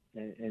work,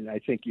 and I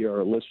think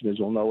your listeners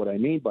will know what I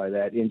mean by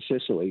that, in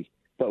Sicily,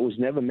 but was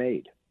never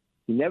made.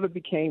 He never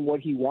became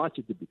what he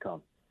wanted to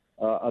become,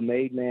 a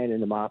made man in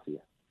the mafia.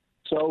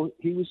 So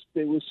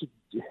it was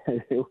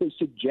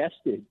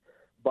suggested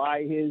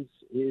by his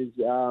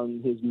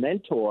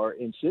mentor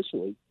in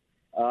Sicily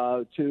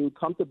to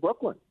come to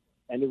Brooklyn.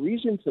 And the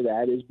reason for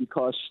that is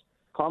because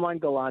Carmine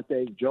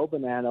Galante, Joe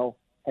Bonanno,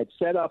 had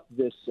set up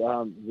this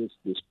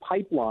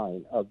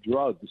pipeline of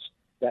drugs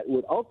that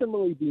would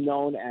ultimately be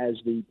known as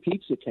the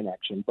Pizza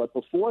Connection. But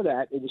before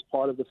that, it was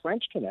part of the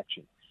French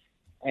Connection.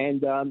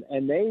 And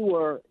they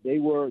were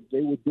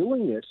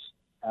doing this,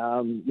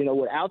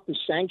 without the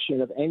sanction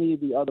of any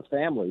of the other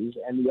families.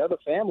 And the other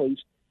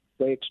families,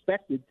 they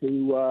expected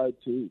to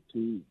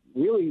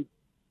really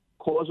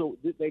cause a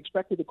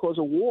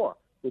war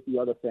with the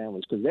other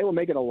families because they were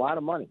making a lot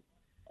of money,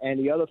 and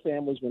the other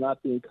families were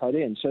not being cut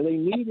in. So they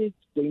needed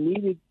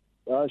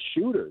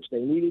shooters, they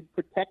needed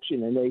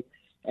protection, and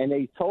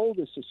they told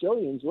the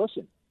Sicilians,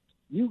 listen,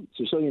 you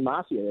Sicilian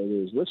mafia,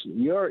 that is,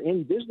 listen, you're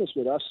in business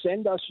with us,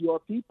 send us your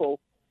people,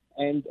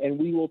 and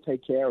we will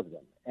take care of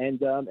them.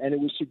 And it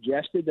was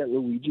suggested that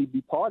Luigi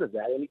be part of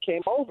that, and he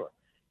came over.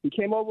 He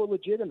came over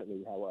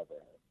legitimately, however.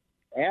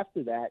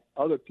 After that,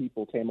 other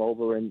people came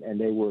over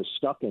and they were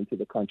stuck into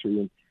the country.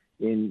 And,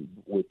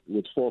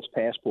 with false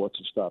passports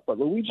and stuff. But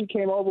Luigi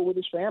came over with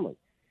his family.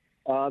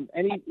 And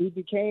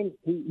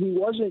he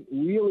wasn't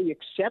really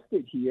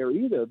accepted here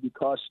either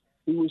because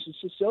he was a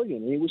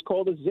Sicilian, and he was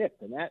called a zip,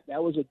 and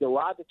that was a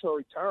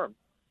derogatory term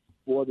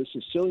for the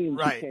Sicilians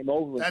who came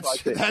over.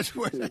 That's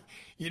what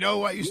you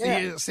know. I used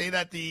to say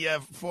that the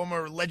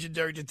former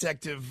legendary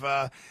detective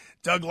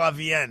Doug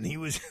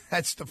LaVienne.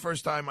 That's the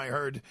first time I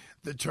heard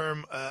the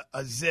term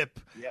a zip.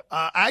 Yep.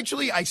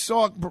 Actually, I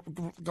saw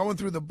going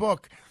through the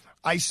book.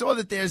 I saw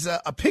that there's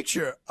a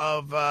picture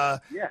of, I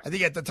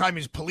think at the time he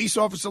was police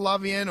officer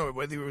LaVienne, or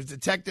whether he was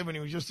detective and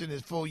he was just in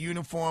his full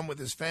uniform with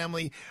his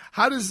family.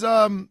 How does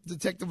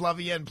Detective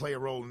LaVienne play a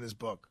role in this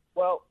book?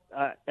 Well,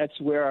 that's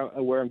where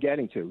I'm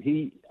getting to.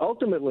 He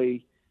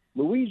ultimately,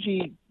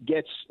 Luigi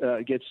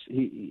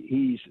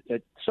he's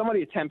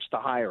somebody attempts to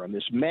hire him,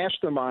 this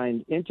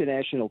mastermind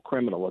international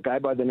criminal, a guy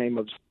by the name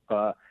of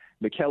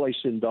Michele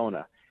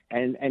Sindona.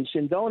 And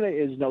Sindona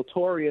is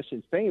notorious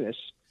and famous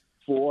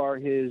for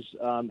his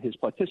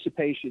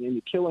participation in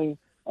the killing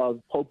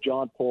of Pope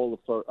John Paul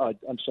I.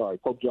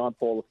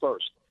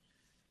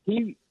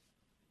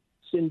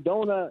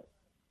 Sindona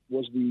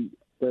was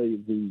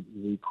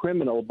the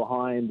criminal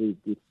behind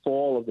the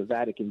fall of the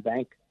Vatican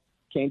Bank,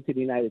 came to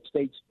the United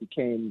States,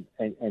 became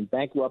and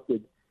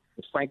bankrupted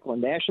the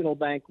Franklin National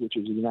Bank, which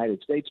is a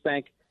United States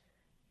bank.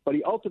 But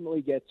he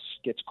ultimately gets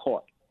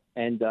caught,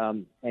 and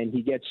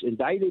he gets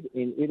indicted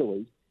in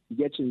Italy. He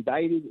gets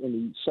indicted in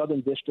the Southern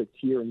District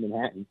here in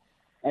Manhattan.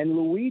 And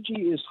Luigi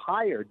is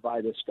hired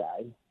by this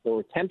guy, or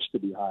attempts to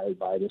be hired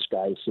by this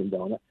guy,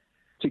 Sindona,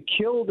 to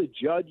kill the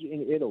judge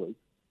in Italy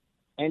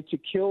and to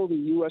kill the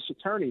U.S.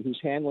 attorney who's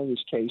handling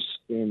his case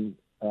in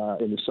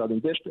the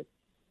Southern District.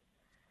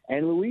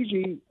 And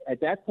Luigi,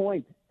 at that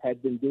point,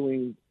 had been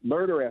doing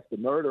murder after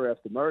murder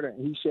after murder.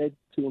 And he said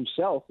to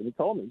himself, and he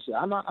told me, he said,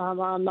 I'm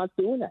not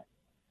doing that.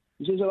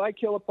 He says, if I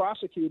kill a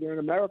prosecutor in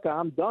America,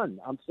 I'm done.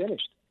 I'm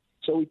finished.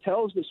 So he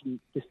tells this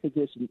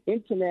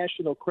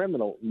international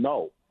criminal,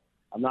 no,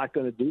 I'm not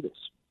going to do this.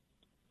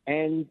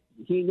 And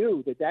he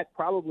knew that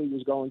probably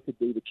was going to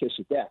be the kiss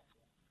of death.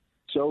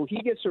 So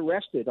he gets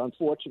arrested,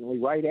 unfortunately,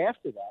 right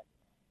after that.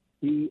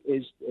 He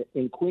is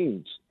in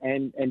Queens,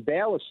 and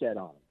bail is set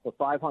on him for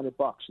 $500,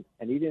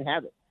 and he didn't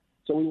have it.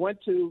 So we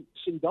went to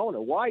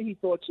Sindona. Why he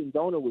thought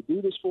Sindona would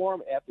do this for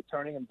him after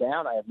turning him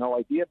down, I have no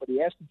idea, but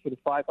he asked him for the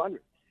 $500.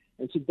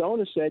 And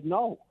Sindona said,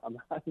 no, I'm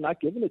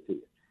not giving it to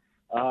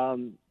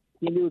you.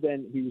 He knew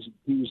then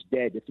he was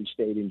dead if he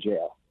stayed in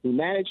jail. He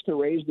managed to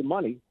raise the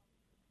money,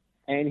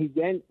 and he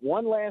then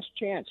one last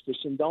chance for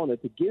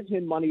Sindona to give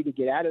him money to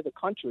get out of the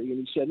country.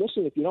 And he said,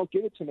 "Listen, if you don't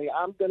give it to me,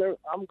 I'm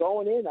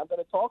going in. I'm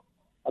going to talk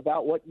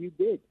about what you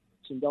did."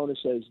 Sindona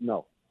says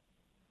no,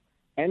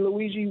 and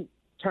Luigi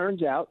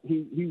turns out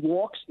he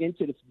walks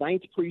into the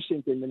 9th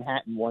precinct in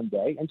Manhattan one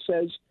day and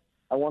says,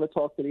 "I want to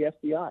talk to the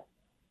FBI."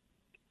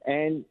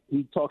 And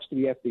he talks to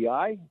the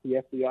FBI.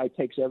 The FBI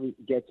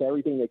gets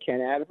everything they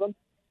can out of him.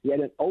 He had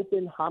an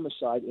open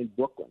homicide in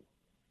Brooklyn,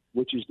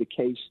 which is the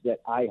case that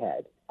I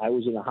had. I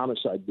was in a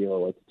homicide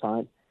bureau at the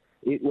time.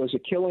 It was a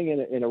killing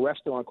in a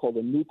restaurant called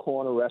the New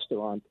Corner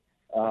Restaurant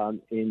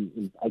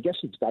in I guess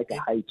it's Dyker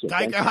Heights.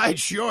 Dyker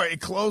Heights, sure. It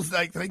closed,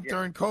 I think,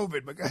 during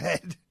COVID, but go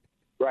ahead.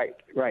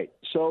 Right.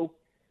 So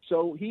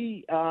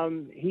he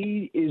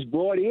is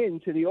brought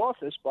into the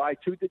office by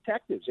 2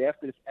 detectives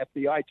after the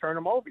FBI turned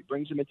him over. He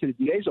brings him into the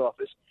DA's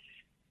office.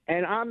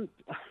 And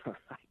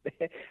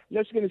this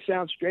is going to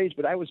sound strange,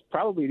 but I was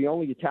probably the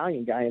only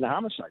Italian guy in the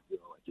homicide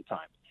bureau at the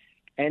time.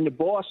 And the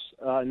boss,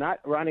 not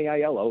Ronnie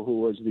Aiello,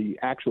 who was the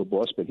actual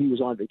boss, but he was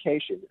on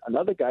vacation,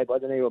 another guy by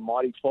the name of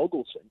Marty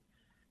Fogelson,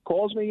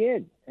 calls me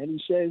in. And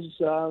he says,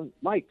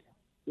 Mike,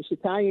 this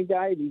Italian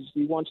guy,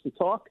 he wants to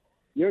talk.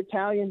 You're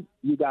Italian,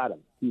 you got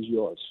him. He's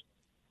yours.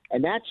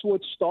 And that's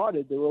what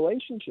started the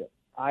relationship.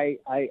 I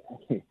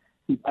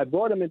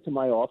brought him into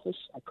my office.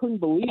 I couldn't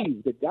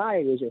believe the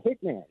guy was a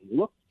hitman.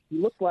 He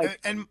looked like.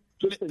 And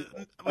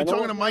we're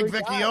talking to Mike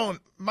Vecchione.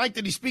 Mike,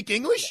 did he speak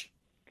English?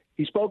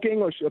 He spoke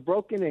English, a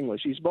broken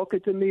English. He spoke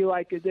it to me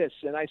like this,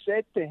 and I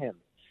said to him,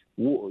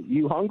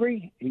 "You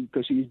hungry?"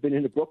 Because he's been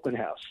in the Brooklyn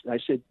house. I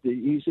said,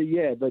 "He said,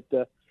 yeah, but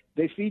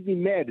they feed me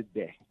mad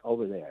today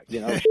over there,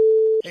 you know."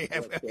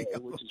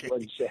 Which is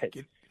what he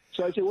said.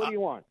 So I said, "What do you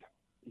want?"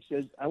 He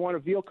says, "I want a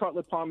veal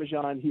cutlet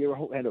parmesan here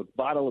and a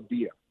bottle of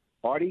beer."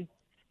 Artie,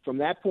 from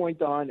that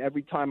point on,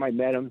 every time I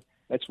met him,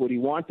 that's what he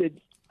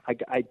wanted.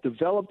 I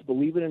developed,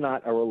 believe it or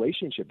not, a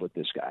relationship with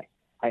this guy.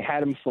 I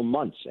had him for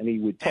months, and he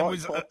would talk.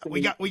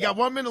 We got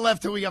 1 minute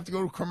left till we have to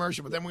go to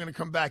commercial, but then we're going to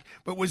come back.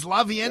 But was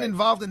LaVienne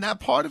involved in that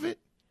part of it?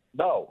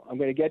 No, I'm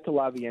going to get to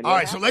LaVienne. All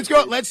right, so let's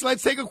go. Let's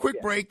take a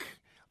quick break.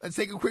 Let's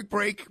take a quick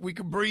break. We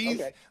can breathe.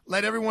 Okay.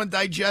 Let everyone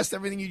digest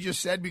everything you just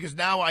said, because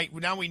now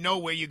we know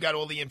where you got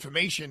all the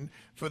information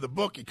for the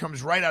book. It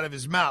comes right out of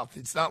his mouth.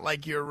 It's not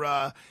like you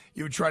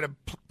try to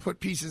put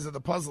pieces of the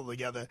puzzle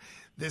together.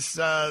 This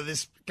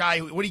guy,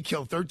 what did he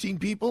kill? 13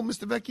 people,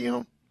 Mr.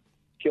 Vecchione?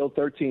 Killed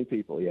 13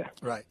 people. Yeah.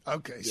 Right.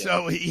 Okay. Yeah.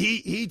 So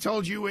he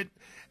told you it,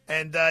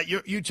 And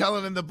you tell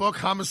it in the book,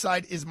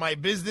 Homicide is My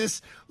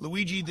Business,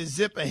 Luigi the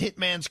Zip, A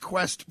Hitman's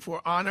Quest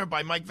for Honor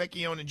by Mike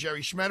Vecchione and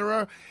Jerry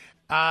Schmetterer.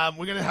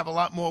 We're going to have a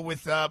lot more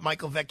with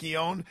Michael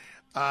Vecchione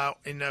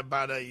in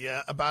about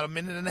a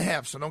minute and a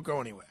half, so don't go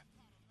anywhere.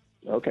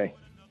 Okay.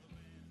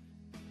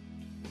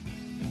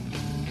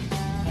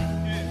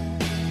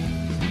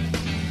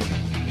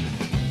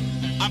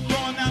 I'm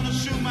going down to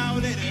shoot my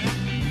old lady.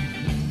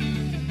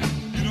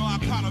 You know, I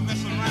kind of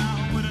mess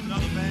around with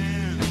another man.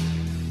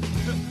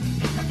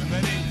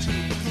 That ain't too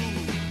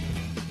cool.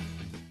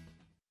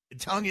 I'm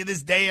telling you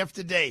this day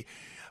after day.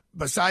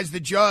 Besides the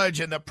judge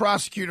and the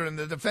prosecutor and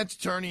the defense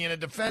attorney and a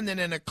defendant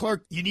and a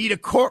clerk, you need a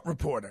court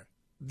reporter.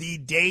 The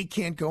day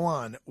can't go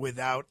on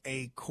without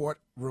a court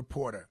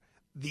reporter.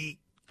 The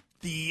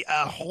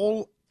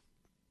whole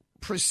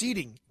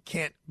proceeding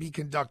can't be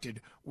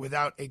conducted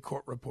without a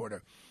court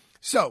reporter.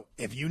 So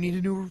if you need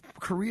a new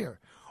career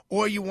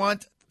or you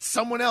want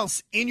someone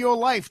else in your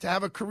life to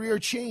have a career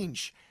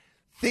change,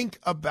 think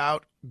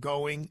about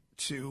going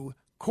to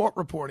court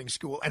reporting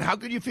school. And how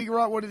could you figure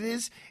out what it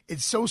is?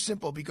 It's so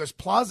simple because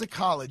Plaza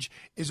College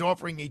is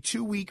offering a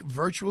 2-week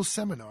virtual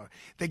seminar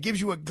that gives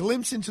you a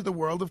glimpse into the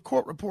world of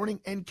court reporting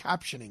and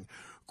captioning.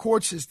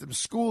 Court systems,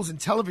 schools, and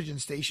television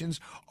stations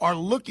are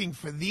looking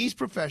for these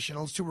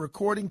professionals to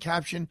record and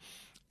caption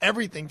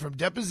everything from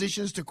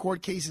depositions to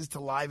court cases to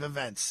live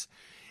events.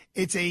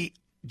 It's a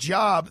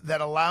job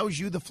that allows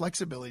you the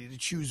flexibility to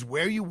choose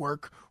where you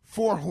work,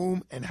 for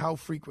whom, and how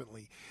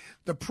frequently.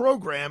 The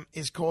program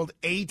is called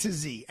A to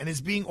Z and is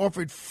being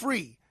offered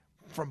free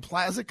from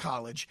Plaza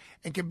College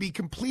and can be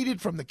completed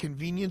from the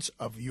convenience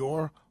of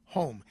your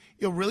home.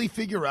 You'll really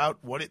figure out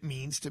what it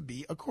means to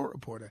be a court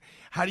reporter.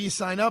 How do you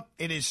sign up?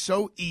 It is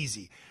so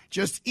easy.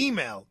 Just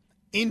email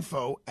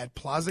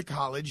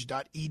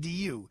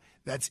info@plazacollege.edu.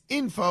 That's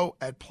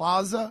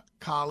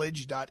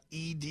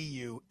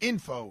info@plazacollege.edu.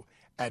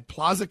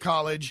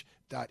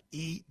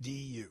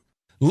 info@plazacollege.edu.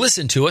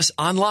 Listen to us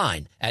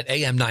online at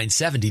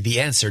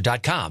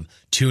am970theanswer.com.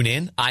 Tune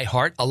in,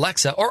 iHeart,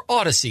 Alexa, or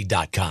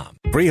Odyssey.com.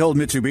 Freehold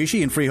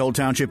Mitsubishi in Freehold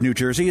Township, New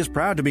Jersey is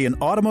proud to be an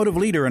automotive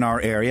leader in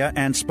our area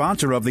and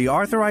sponsor of the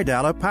Arthur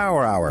Aidala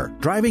Power Hour.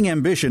 Driving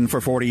ambition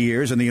for 40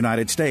 years in the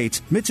United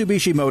States,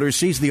 Mitsubishi Motors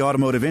sees the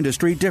automotive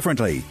industry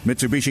differently.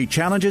 Mitsubishi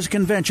challenges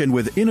convention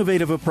with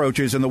innovative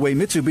approaches in the way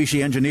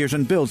Mitsubishi engineers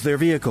and builds their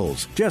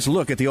vehicles. Just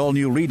look at the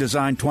all-new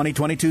redesigned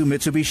 2022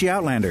 Mitsubishi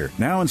Outlander,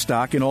 now in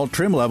stock in all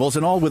trim levels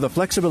and all with the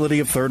flexibility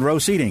of third-row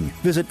seating.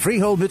 Visit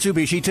Freehold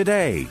Mitsubishi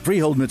today.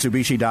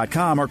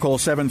 FreeholdMitsubishi.com or call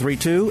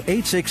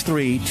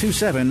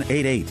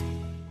 732-863-2788.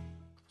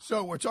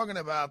 So we're talking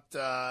about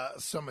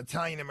some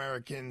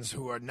Italian-Americans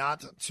who are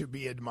not to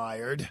be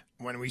admired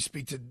when we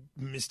speak to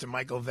Mr.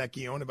 Michael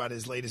Vecchione about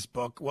his latest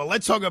book. Well,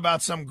 let's talk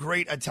about some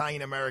great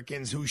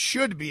Italian-Americans who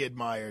should be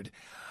admired.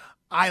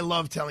 I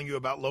love telling you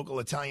about local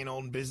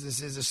Italian-owned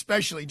businesses,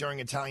 especially during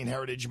Italian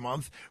Heritage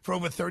Month. For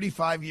over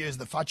 35 years,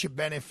 the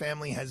Facciabene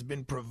family has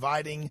been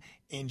providing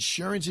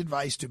insurance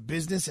advice to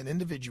business and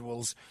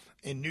individuals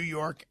in New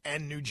York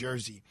and New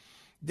Jersey.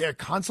 Their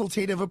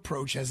consultative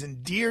approach has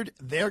endeared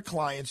their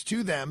clients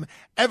to them,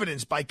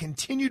 evidenced by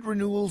continued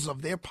renewals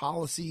of their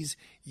policies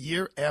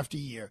year after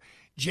year.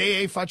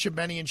 J.A.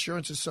 Facciabene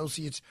Insurance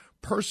Associates'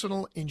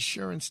 personal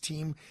insurance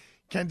team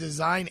can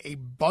design a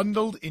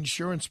bundled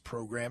insurance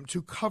program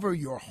to cover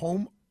your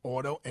home,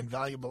 auto, and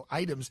valuable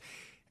items,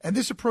 and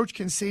this approach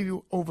can save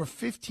you over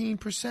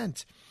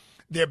 15%.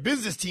 Their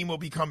business team will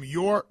become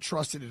your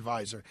trusted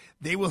advisor.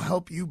 They will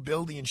help you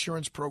build the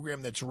insurance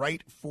program that's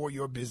right for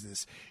your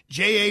business.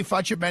 J.A.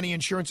 Facciabene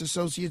Insurance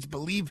Associates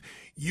believe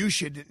you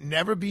should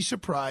never be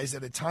surprised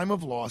at a time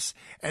of loss,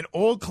 and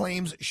all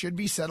claims should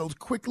be settled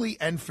quickly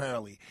and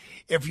fairly.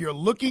 If you're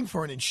looking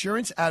for an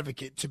insurance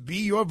advocate to be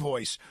your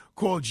voice,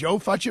 call Joe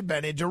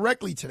Facciabene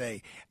directly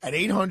today at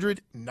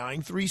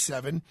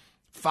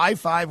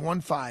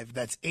 800-937-5515.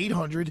 That's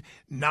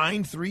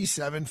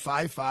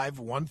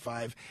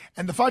 800-937-5515.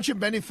 And the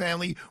Facciabene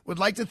family would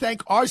like to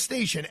thank our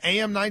station,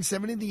 AM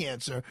 970 The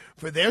Answer,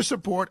 for their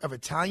support of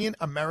Italian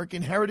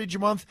American Heritage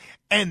Month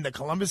and the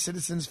Columbus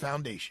Citizens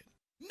Foundation.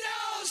 No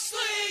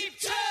sleep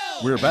till.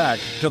 We're back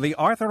to the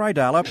Arthur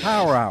Aidala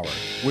Power Hour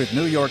with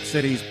New York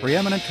City's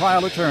preeminent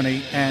trial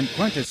attorney and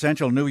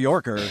quintessential New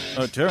Yorker,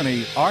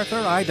 attorney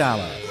Arthur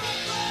Aidala.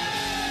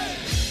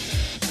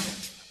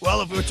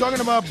 Well, if we're talking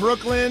about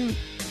Brooklyn,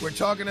 we're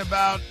talking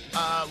about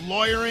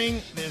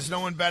lawyering. There's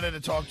no one better to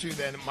talk to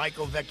than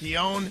Michael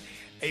Vecchione,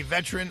 a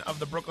veteran of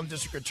the Brooklyn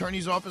District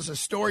Attorney's Office, a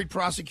storied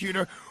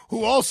prosecutor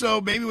who also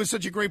maybe was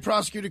such a great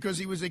prosecutor because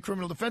he was a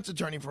criminal defense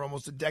attorney for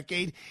almost a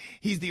decade.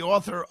 He's the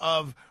author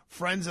of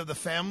Friends of the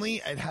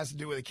Family. It has to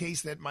do with a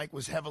case that Mike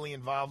was heavily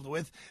involved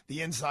with,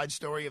 the inside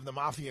story of the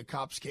Mafia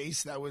Cops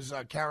case. That was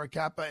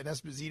Caracappa and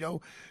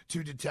Esposito,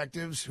 two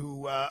detectives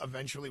who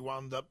eventually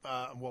wound up,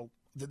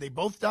 did they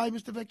both die,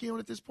 Mr. Vecchione,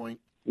 at this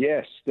point?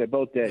 Yes, they're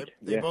both dead.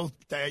 They both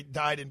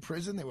died in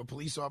prison. They were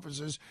police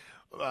officers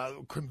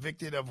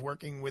convicted of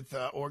working with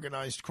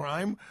organized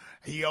crime.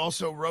 He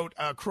also wrote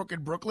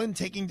Crooked Brooklyn,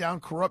 Taking Down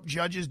Corrupt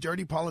Judges,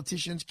 Dirty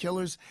Politicians,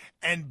 Killers,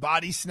 and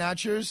Body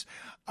Snatchers.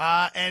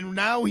 And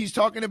now he's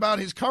talking about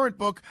his current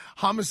book,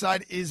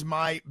 Homicide is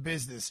My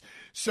Business.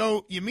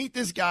 So you meet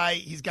this guy.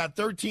 He's got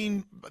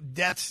 13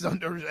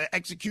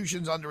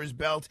 executions under his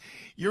belt.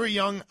 You're a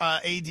young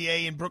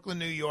ADA in Brooklyn,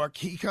 New York.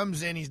 He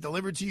comes in. He's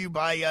delivered to you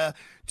by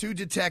two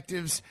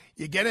detectives.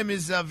 You get him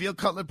his veal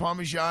cutlet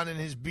parmesan and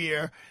his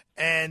beer,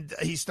 and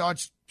he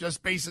starts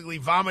just basically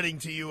vomiting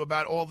to you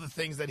about all the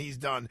things that he's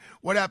done.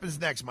 What happens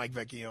next, Mike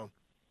Vecchione?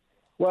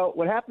 Well,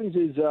 what happens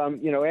is,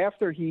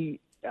 after he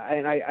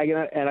and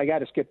I got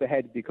to skip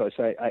ahead because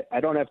I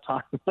don't have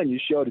time on your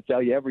show to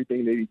tell you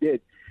everything that he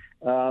did.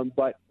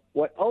 But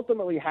what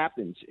ultimately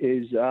happens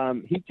is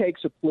he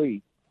takes a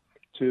plea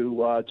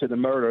to the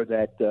murder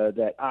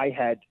that I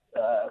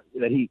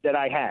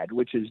had,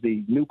 which is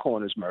the New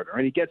Corners murder,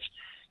 and he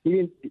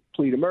didn't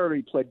plead to murder.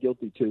 He pled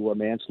guilty to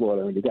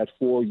manslaughter, and he got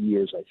 4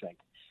 years, I think.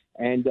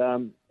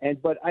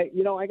 But I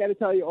got to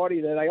tell you,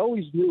 Artie, that I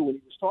always knew when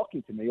he was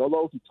talking to me,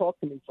 although he talked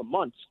to me for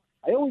months,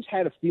 I always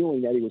had a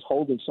feeling that he was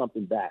holding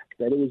something back,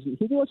 that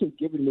he wasn't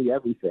giving me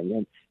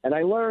everything. And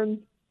I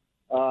learned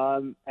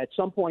at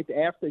some point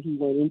after he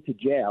went into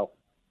jail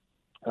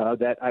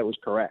that I was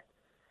correct.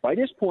 By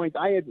this point,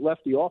 I had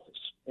left the office,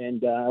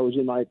 and I was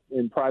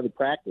in private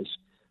practice.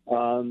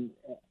 And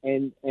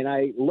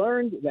I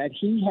learned that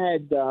he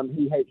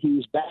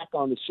was back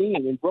on the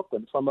scene in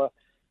Brooklyn from a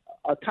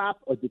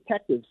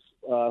detective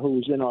who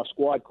was in our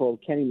squad called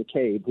Kenny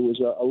McCabe, who was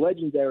a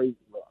legendary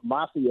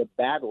mafia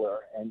battler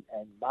and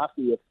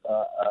mafia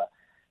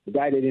the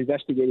guy that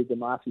investigated the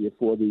mafia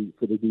for the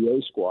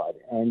DA squad.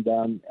 And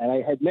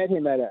I had met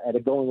him at a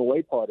going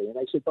away party, and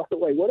I said, by the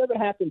way, whatever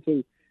happened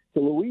to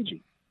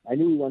Luigi? I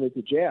knew he went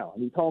into jail,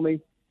 and he told me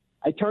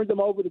I turned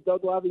him over to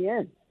Doug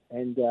Lavienne.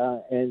 And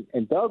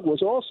Doug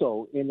was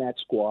also in that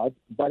squad,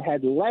 but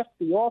had left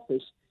the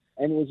office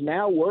and was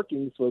now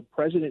working for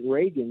President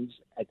Reagan's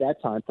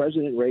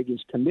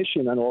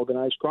Commission on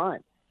Organized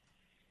Crime.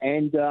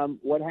 And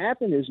what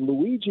happened is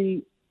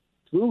Luigi,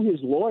 through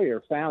his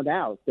lawyer, found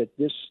out that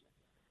this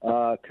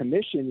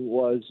commission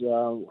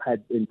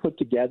had been put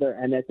together,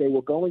 and that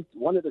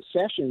one of the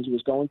sessions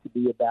was going to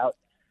be about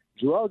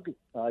drug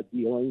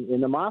dealing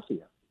in the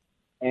mafia.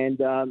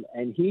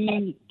 And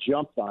he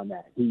jumped on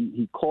that.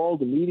 He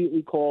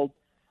immediately called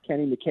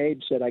Kenny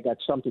McCabe, said, I got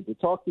something to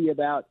talk to you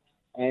about.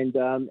 And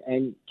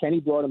Kenny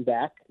brought him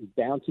back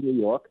down to New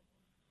York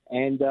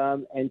and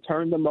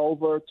turned him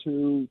over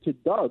to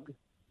Doug,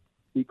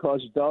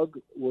 because Doug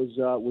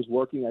was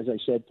working, as I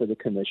said, for the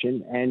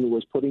commission and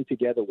was putting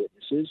together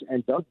witnesses,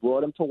 and Doug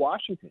brought him to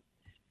Washington.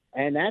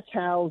 And that's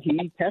how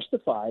he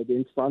testified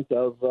in front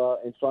of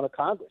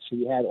Congress.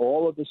 He had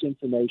all of this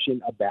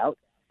information about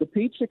the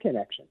pizza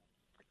connection,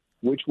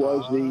 which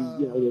was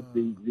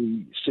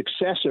the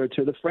successor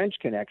to the French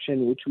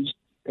connection, which was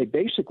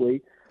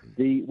basically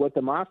what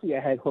the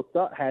mafia had cooked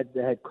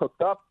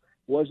up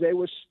was they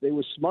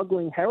were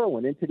smuggling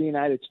heroin into the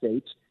United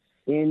States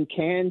in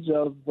cans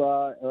of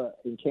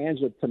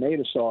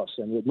tomato sauce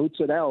and with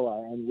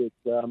mozzarella and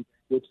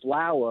with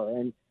flour,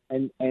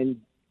 and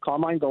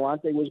Carmine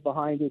Galante was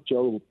behind it.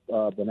 Joe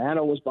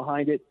Bonanno was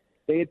behind it.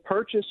 They had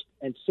purchased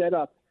and set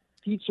up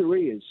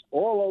pizzerias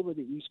all over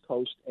the East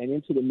Coast and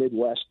into the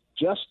Midwest,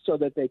 just so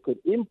that they could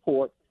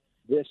import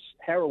this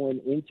heroin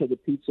into the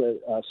pizza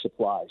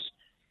supplies.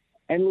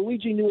 And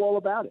Luigi knew all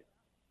about it.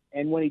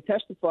 And when he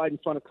testified in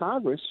front of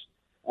Congress,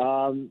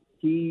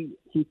 he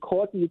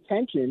caught the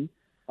attention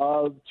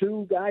of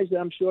two guys that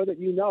I'm sure that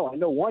you know. I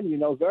know one you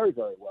know very,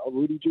 very well,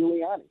 Rudy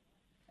Giuliani,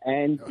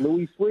 and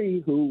Louis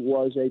Freeh, who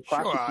was a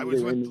prosecutor.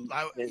 Sure,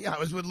 I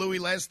was with Louis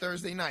last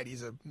Thursday night.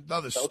 He's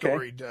another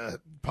storied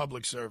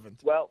public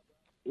servant. Well,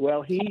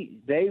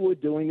 they were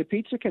doing the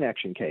Pizza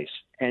Connection case,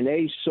 and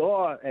they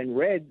saw and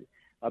read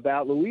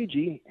about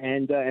Luigi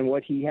and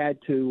what he had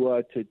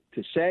to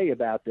say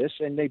about this,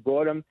 and they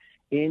brought him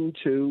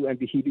into, and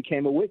he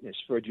became a witness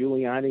for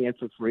Giuliani and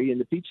for Freeh in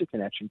the Pizza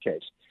Connection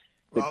case.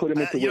 They put him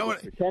into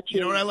witness protection.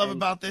 You know what I love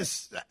about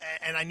this,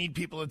 and I need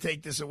people to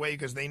take this away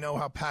because they know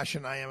how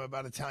passionate I am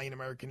about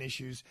Italian-American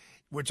issues.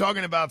 We're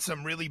talking about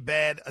some really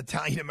bad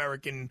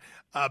Italian-American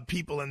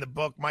people in the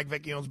book, Mike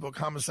Vecchione's book,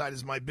 Homicide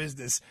is My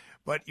Business.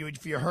 But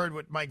if you heard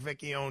what Mike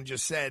Vecchione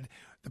just said,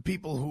 the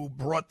people who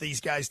brought these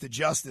guys to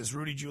justice,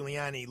 Rudy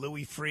Giuliani,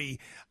 Louis Freeh,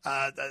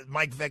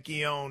 Mike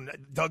Vecchione,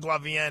 Doug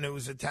Lavienne,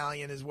 who's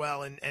Italian as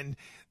well, and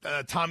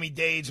Tommy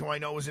Dades, who I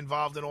know was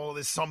involved in all of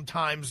this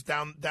sometimes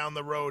down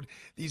the road.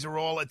 These are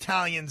all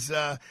Italians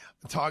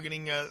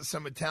targeting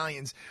some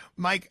Italians.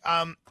 Mike,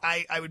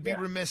 I would be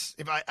remiss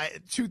if I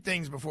two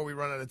things before we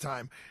run out of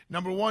time.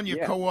 Number one,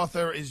 your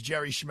co-author is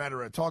Jerry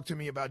Schmetterer. Talk to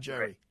me about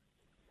Jerry.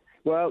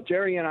 Well,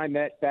 Jerry and I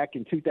met back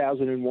in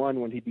 2001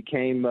 when he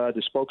became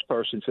the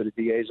spokesperson for the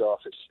DA's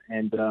office,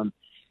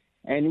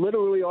 and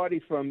literally,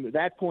 Artie, from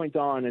that point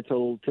on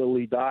until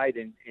he died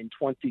in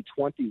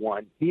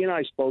 2021, he and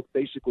I spoke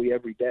basically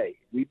every day.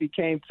 We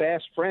became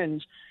fast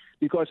friends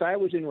because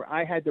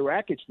I had the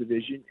rackets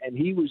division, and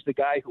he was the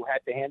guy who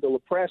had to handle the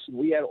press, and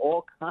we had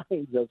all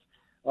kinds of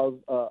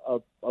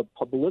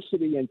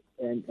publicity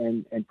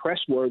and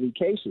press-worthy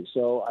cases.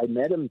 So I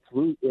met him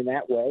through in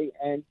that way,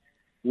 and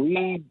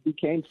we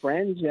became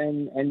friends,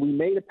 and we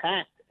made a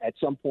pact at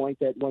some point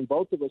that when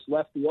both of us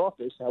left the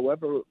office,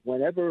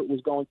 whenever it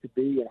was going to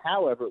be and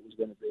however it was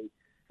going to be,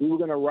 we were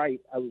going to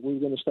write. We were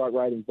going to start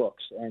writing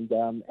books, and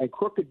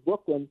Crooked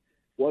Brooklyn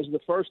was the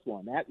first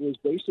one. That was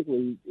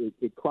basically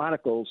it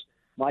chronicles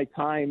my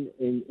time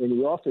in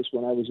the office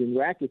when I was in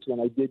rackets,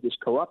 when I did this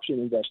corruption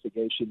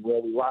investigation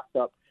where we locked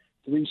up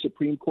 3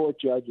 Supreme Court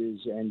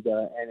judges and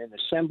an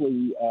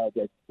assembly,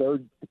 that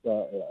third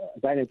a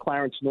guy named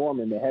Clarence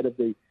Norman, the head of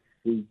the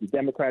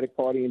Democratic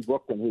Party in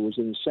Brooklyn, who was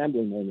an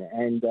assemblyman,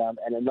 and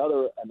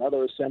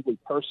another assembly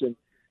person,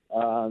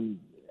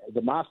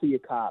 the mafia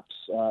cops.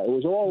 It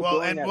was all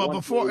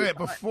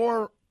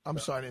before. I'm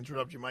sorry to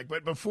interrupt you, Mike,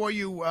 but before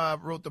you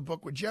wrote the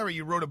book with Jerry,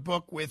 you wrote a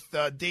book with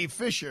Dave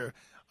Fisher,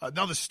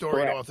 another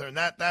storied author, and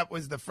that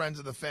was the Friends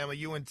of the Family.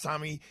 You and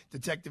Tommy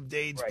Detective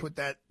Dades put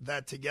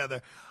that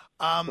together.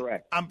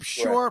 Correct. I'm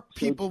sure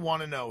people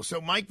want to know. So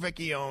Mike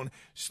Vecchione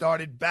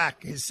started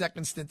back. His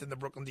second stint in the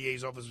Brooklyn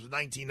DA's office was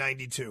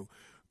 1992.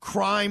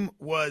 Crime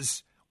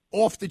was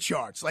off the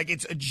charts. Like,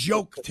 it's a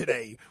joke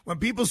today. When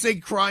people say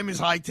crime is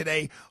high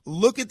today,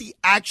 look at the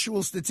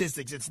actual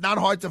statistics. It's not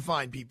hard to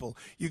find, people.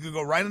 You could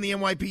go right on the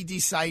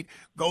NYPD site,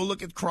 go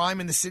look at crime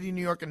in the city of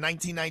New York in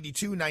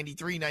 1992,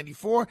 93,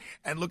 94,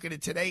 and look at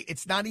it today.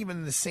 It's not even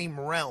in the same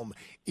realm.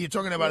 You're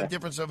talking about a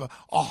difference of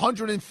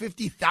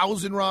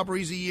 150,000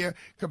 robberies a year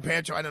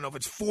compared to, I don't know if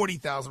it's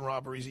 40,000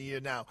 robberies a year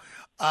now.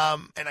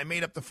 And I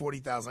made up the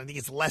 40,000. I think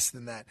it's less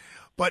than that.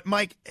 But,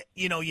 Mike,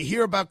 you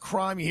hear about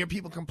crime. You hear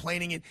people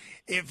complaining.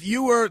 If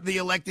you were the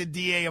elected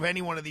DA of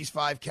any one of these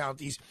 5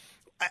 counties,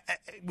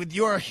 with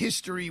your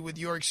history, with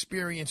your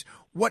experience,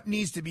 what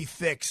needs to be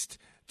fixed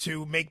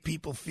to make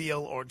people feel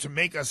or to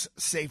make us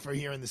safer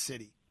here in the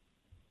city?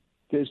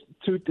 The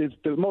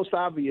most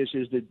obvious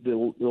is that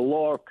the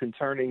law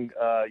concerning,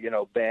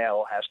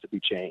 bail has to be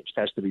changed,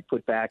 has to be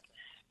put back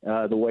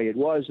the way it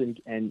was,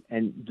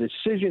 and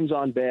decisions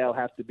on bail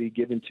have to be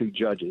given to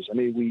judges. I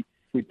mean,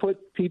 we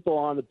put people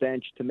on the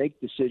bench to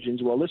make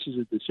decisions. Well, this is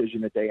a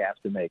decision that they have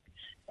to make,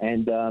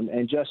 and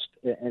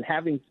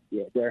having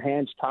their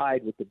hands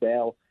tied with the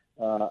bail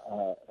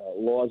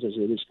laws as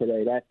it is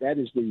today. That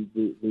is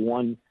the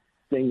one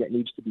thing that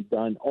needs to be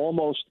done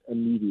almost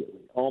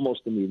immediately.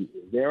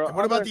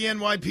 What about the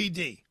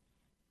NYPD?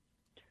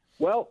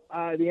 Well,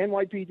 the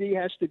NYPD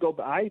has to go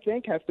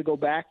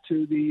back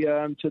to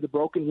the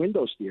broken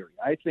windows theory.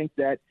 I think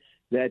that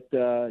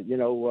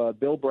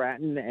Bill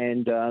Bratton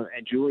and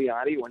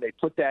Giuliani, when they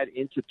put that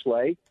into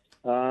play,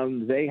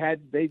 they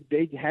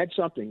had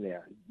something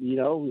there.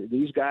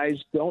 These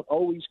guys don't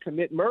always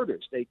commit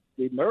murders. The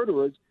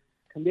murderers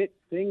commit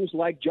things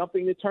like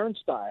jumping the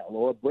turnstile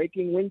or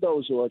breaking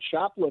windows or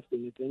shoplifting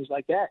and things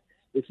like that.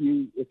 If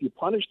you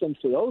punish them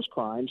for those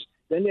crimes,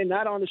 then they're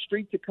not on the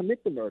street to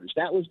commit the murders.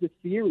 That was the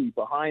theory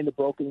behind the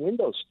broken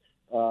windows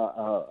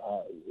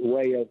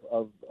way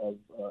of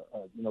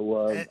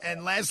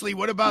And lastly,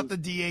 what about the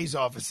DA's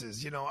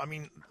offices?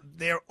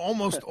 They're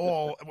almost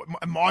all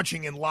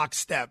marching in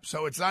lockstep.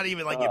 So it's not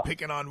even like you're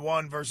picking on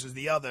one versus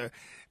the other,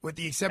 with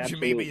the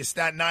exception maybe of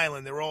Staten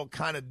Island. They're all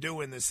kind of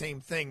doing the same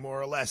thing, more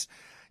or less.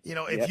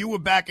 If you were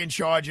back in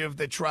charge of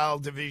the trial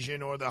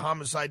division or the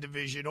homicide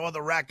division or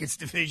the rackets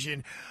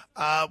division,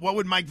 what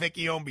would Mike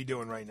Vecchione be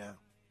doing right now?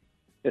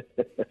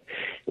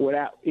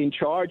 In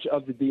charge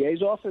of the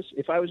DA's office?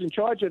 If I was in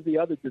charge of the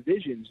other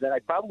divisions, then I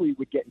probably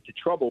would get into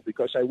trouble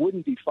because I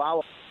wouldn't be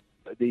following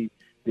the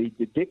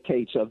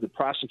dictates of the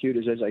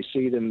prosecutors as I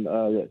see them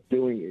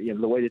doing,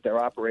 the way that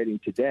they're operating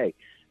today.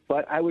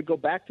 But I would go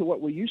back to what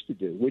we used to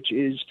do, which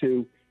is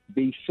to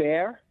be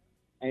fair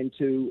and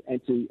to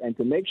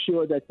make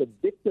sure that the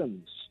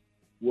victims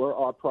were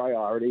our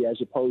priority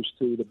as opposed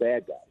to the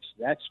bad guys.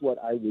 That's what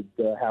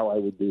how I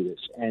would do this.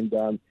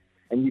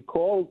 And you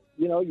call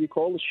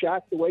the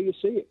shot the way you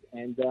see it.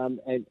 And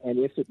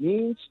if it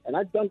means, and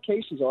I've done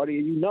cases,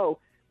 Artie,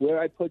 where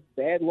I put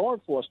bad law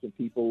enforcement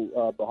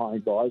people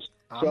behind bars.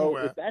 So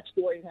if that's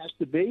the way it has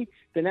to be,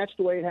 then that's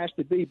the way it has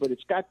to be. But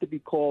it's got to be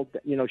called,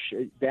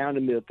 down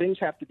the middle. Things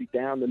have to be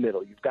down the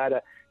middle. You've got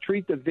to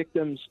treat the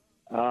victims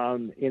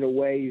in a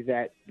way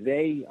that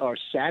they are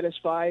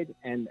satisfied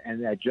and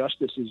that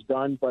justice is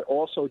done, but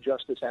also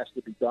justice has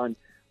to be done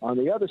on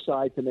the other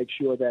side to make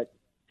sure that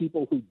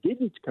people who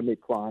didn't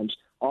commit crimes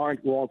aren't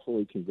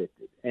wrongfully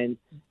convicted. And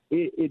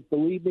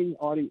believe me,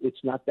 Artie,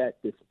 it's not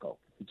that difficult.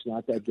 It's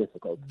not that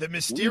difficult. The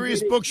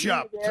Mysterious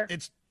Bookshop.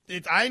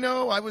 I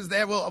know. I was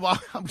there. Well,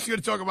 I'm going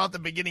to talk about the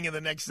beginning of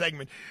the next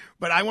segment,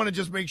 but I want to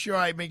just make sure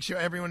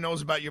everyone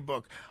knows about your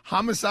book.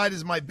 Homicide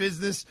is My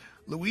Business.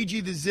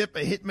 Luigi the Zip, A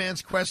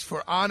Hitman's Quest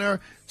for Honor.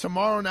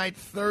 Tomorrow night,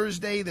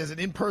 Thursday, there's an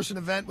in-person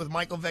event with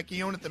Michael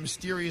Vecchione at the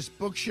Mysterious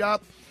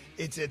Bookshop.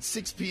 It's at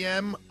 6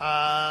 p.m.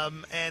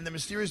 And the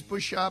Mysterious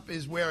Bookshop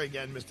is where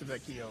again, Mr.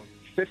 Vecchione?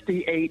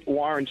 58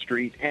 Warren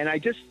Street. And I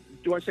just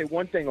want to say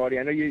one thing, Audie.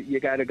 I know you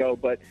got to go,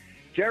 but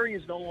Jerry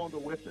is no longer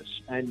with us.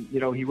 And,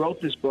 he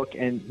wrote this book,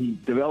 and he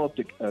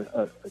developed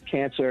a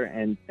cancer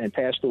and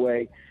passed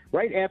away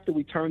right after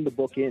we turned the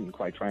book in,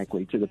 quite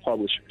frankly, to the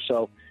publisher.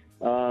 So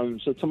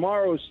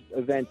tomorrow's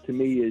event to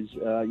me is,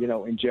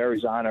 in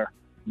Jerry's honor,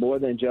 more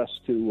than just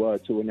to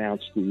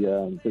announce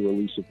the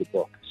release of the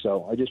book.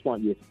 So I just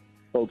want you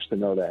folks to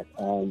know that.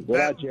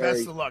 Without Jerry,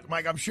 best of luck,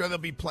 Mike. I'm sure there'll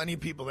be plenty of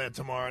people there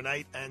tomorrow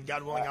night, and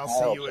God willing, I'll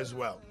see you as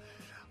well.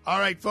 All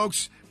right,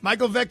 folks.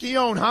 Michael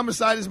Vecchione,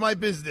 Homicide is My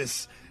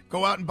Business.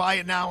 Go out and buy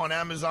it now on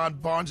Amazon,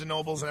 Barnes &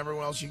 Nobles, and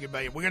everywhere else you can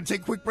buy it. We're going to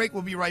take a quick break.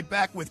 We'll be right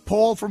back with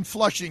Paul from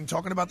Flushing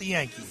talking about the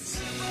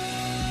Yankees.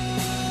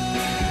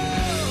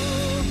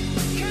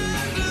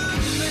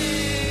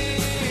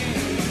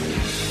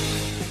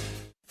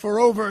 For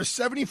over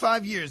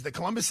 75 years, the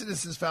Columbus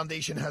Citizens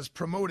Foundation has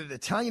promoted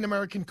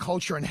Italian-American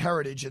culture and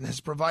heritage and has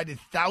provided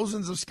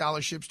thousands of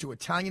scholarships to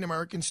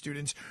Italian-American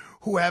students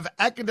who have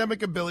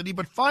academic ability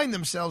but find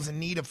themselves in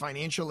need of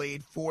financial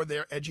aid for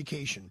their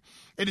education.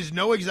 It is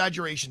no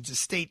exaggeration to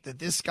state that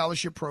this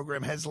scholarship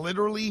program has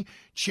literally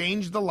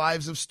changed the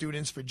lives of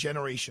students for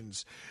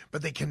generations,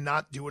 but they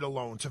cannot do it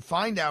alone. To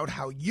find out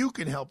how you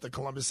can help the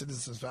Columbus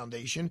Citizens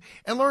Foundation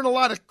and learn a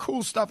lot of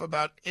cool stuff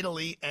about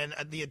Italy and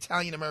the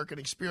Italian-American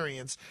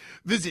experience,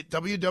 visit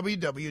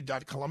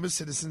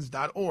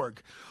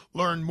www.columbuscitizens.org.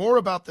 Learn more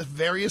about the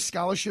various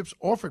scholarships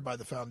offered by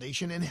the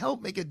foundation and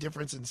help make a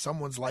difference in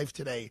someone's life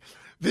today.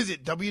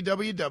 Visit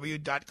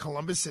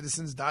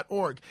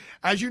www.columbuscitizens.org.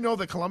 As you know,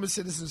 the Columbus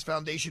Citizens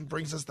Foundation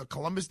brings us the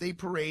Columbus Day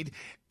Parade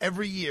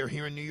every year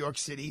here in New York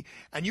City,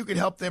 and you can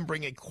help them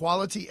bring a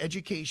quality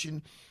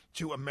education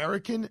to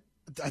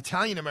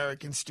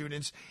Italian-American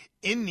students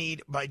in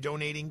need by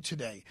donating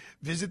today.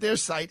 Visit their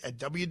site at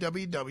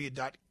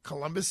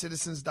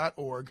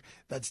www.columbuscitizens.org.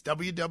 That's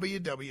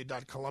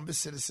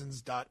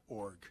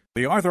www.columbuscitizens.org.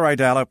 The Arthur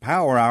Aidala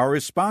Power Hour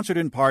is sponsored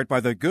in part by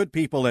the good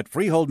people at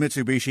Freehold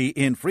Mitsubishi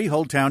in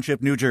Freehold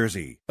Township, New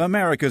Jersey.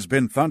 America's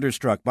been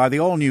thunderstruck by the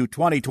all-new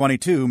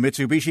 2022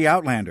 Mitsubishi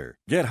Outlander.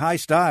 Get high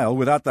style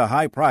without the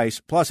high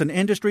price, plus an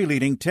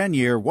industry-leading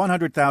 10-year,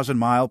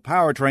 100,000-mile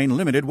powertrain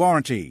limited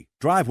warranty.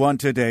 Drive one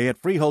today at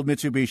Freehold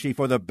Mitsubishi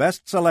for the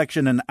best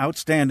selection and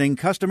outstanding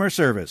customer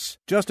service.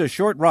 Just a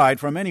short ride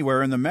from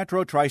anywhere in the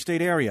metro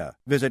tri-state area.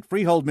 Visit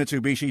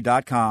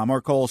freeholdmitsubishi.com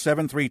or call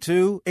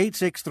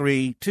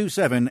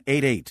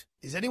 732-863-2788.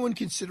 Is anyone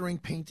considering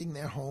painting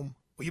their home?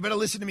 Well, you better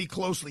listen to me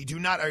closely. Do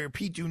not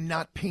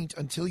paint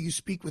until you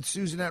speak with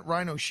Susan at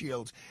Rhino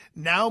Shield.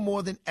 Now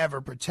more than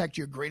ever, protect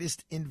your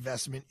greatest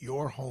investment,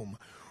 your home.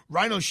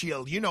 Rhino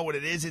Shield, you know what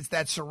it is. It's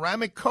that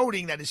ceramic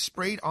coating that is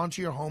sprayed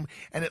onto your home,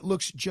 and it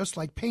looks just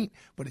like paint,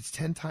 but it's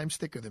 10 times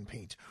thicker than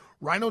paint.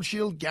 Rhino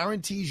Shield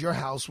guarantees your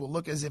house will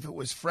look as if it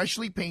was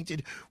freshly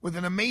painted with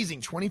an amazing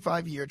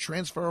 25-year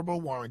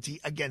transferable warranty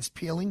against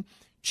peeling,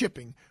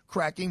 chipping,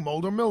 cracking,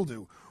 mold, or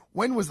mildew.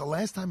 When was the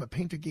last time a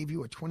painter gave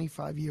you a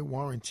 25-year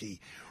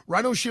warranty?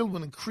 Rhino Shield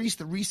will increase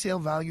the resale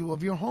value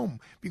of your home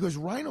because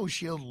Rhino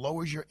Shield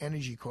lowers your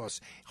energy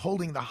costs,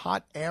 holding the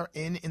hot air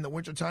in the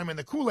wintertime and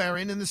the cool air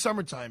in the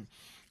summertime.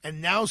 And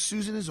now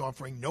Susan is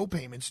offering no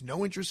payments,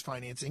 no interest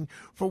financing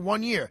for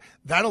 1 year.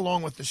 That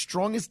along with the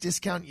strongest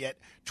discount yet,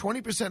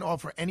 20%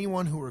 off for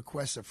anyone who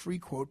requests a free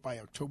quote by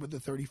October the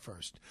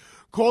 31st.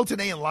 Call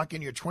today and lock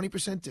in your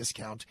 20%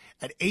 discount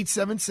at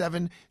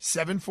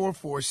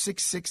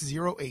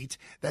 877-744-6608.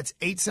 That's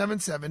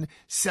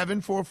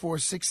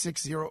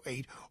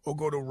 877-744-6608. Or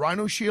go to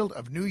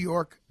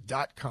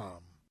rhinoshieldofnewyork.com.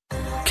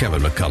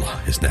 Kevin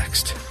McCullough is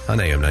next on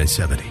AM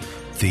 970.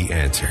 The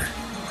Answer.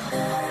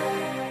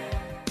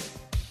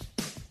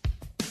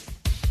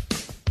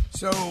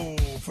 So,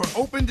 for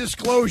open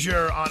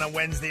disclosure on a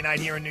Wednesday night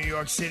here in New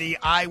York City,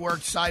 I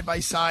worked side by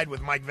side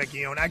with Mike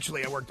Vecchione.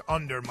 Actually, I worked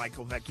under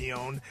Michael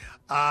Vecchione,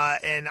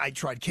 and I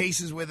tried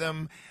cases with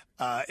him.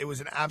 It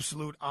was an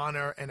absolute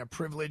honor and a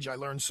privilege. I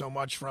learned so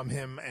much from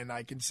him, and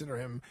I consider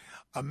him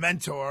a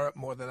mentor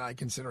more than I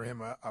consider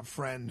him a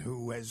friend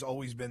who has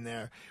always been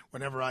there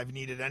whenever I've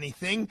needed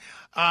anything.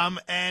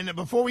 And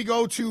before we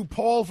go to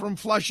Paul from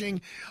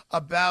Flushing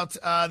about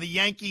the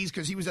Yankees,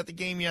 because he was at the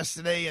game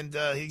yesterday and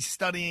he's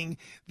studying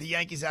the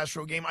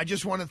Yankees-Astro game, I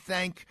just want to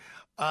thank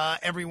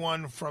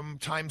everyone from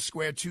Times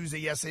Square Tuesday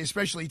yesterday,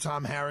 especially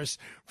Tom Harris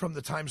from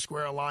the Times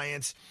Square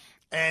Alliance,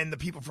 and the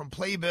people from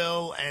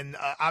Playbill, and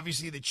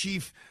obviously the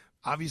chief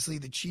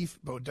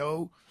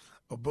Baudet,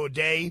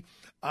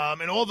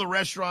 and all the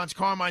restaurants,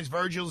 Carmine's,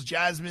 Virgil's,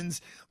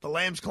 Jasmine's, the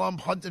Lamb's Club,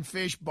 Hunt and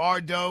Fish,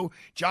 Bardo,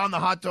 John the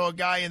Hot Dog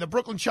Guy, and the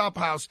Brooklyn Chop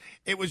House.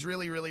 It was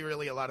really, really,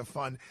 really a lot of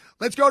fun.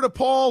 Let's go to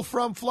Paul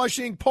from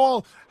Flushing.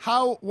 Paul,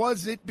 how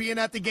was it being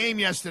at the game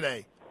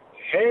yesterday?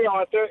 Hey,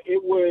 Arthur,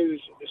 it was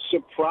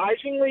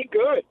surprisingly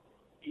good.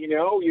 You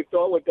know, you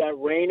thought with that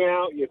rain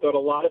out, you thought a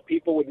lot of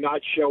people would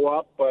not show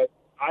up, but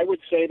I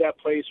would say that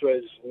place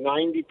was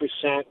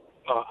 90%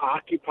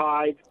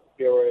 occupied.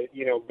 There were,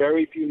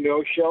 very few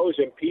no-shows,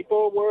 and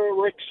people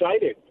were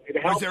excited.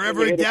 Was there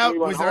ever a doubt?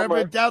 Was there ever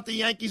a doubt the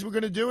Yankees were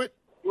going to do it?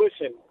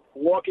 Listen,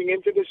 walking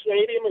into the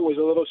stadium, it was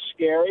a little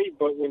scary,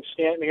 but when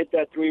Stanton hit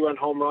that 3-run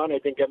home run, I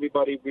think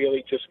everybody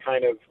really just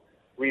kind of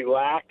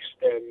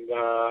relaxed,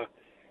 and,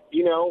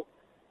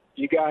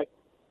 you got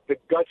the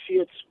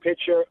gutsiest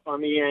pitcher on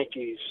the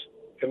Yankees,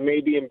 and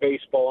maybe in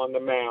baseball on the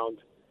mound,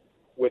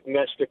 with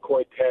Nestor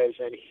Cortez,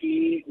 and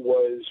he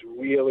was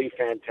really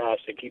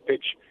fantastic. He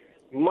pitched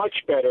much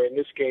better in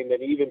this game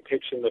than he even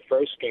pitched in the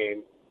first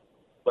game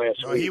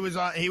last week.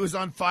 He was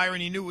on fire,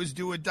 and he knew it was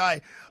do or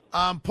die.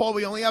 Paul,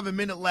 we only have a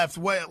minute left.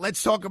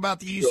 Let's talk about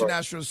the Houston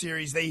Astros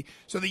series.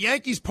 So the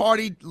Yankees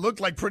party looked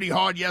like pretty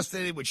hard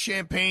yesterday with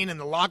champagne in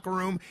the locker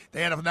room.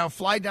 They had to now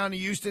fly down to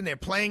Houston. They're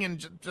playing in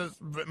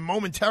just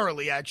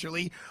momentarily,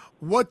 actually.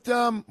 What's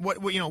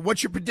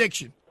your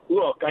prediction?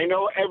 Look, I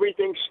know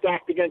everything's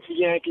stacked against the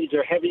Yankees.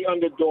 They're heavy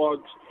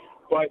underdogs,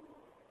 but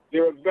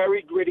they're a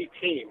very gritty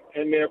team,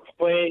 and they're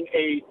playing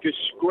a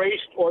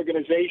disgraced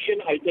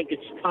organization. I think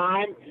it's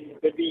time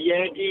that the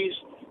Yankees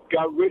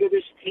got rid of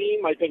this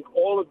team. I think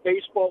all of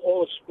baseball,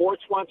 all of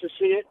sports want to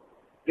see it.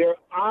 They're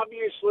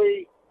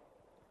obviously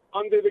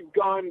under the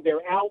gun.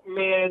 They're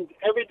outmanned.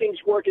 Everything's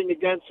working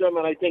against them,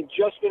 and I think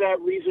just for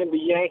that reason, the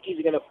Yankees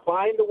are going to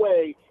find a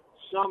way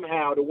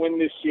somehow to win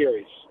this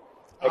series.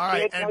 I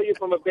can't tell you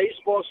from a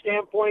baseball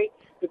standpoint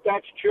that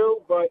that's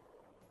true, but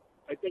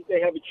I think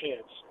they have a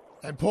chance.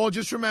 And, Paul,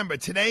 just remember,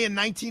 today in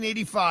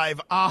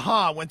 1985,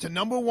 Aha went to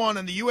number 1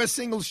 on the U.S.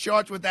 singles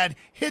chart with that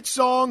hit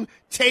song,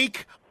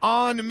 Take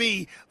On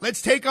Me.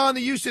 Let's take on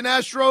the Houston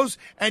Astros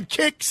and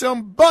kick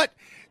some butt.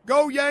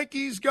 Go,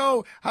 Yankees,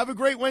 go. Have a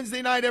great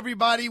Wednesday night,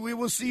 everybody. We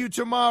will see you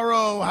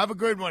tomorrow. Have a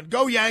good one.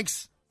 Go,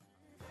 Yanks.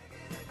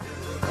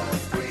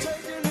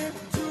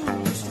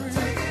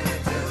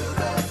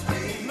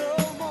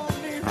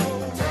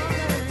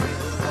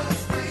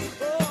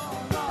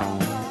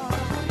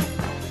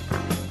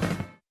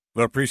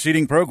 The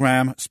preceding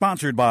program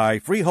sponsored by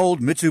Freehold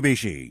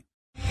Mitsubishi.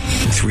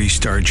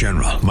 3-star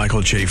General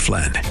Michael J.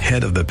 Flynn,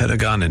 head of the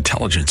Pentagon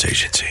Intelligence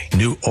Agency,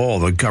 knew all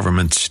the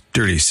government's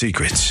dirty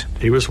secrets.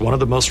 He was one of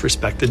the most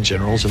respected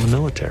generals in the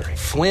military.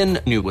 Flynn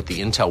knew what the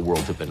intel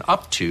world had been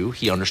up to.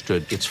 He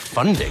understood its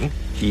funding.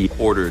 He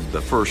ordered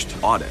the first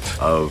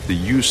audit of the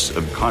use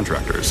of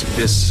contractors.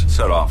 This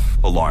set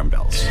off alarm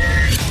bells.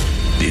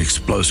 The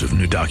explosive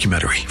new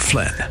documentary,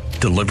 Flynn,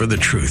 Deliver the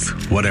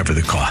Truth, Whatever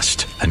the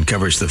Cost,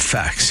 uncovers the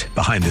facts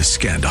behind this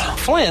scandal.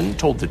 Flynn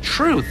told the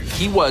truth.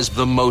 He was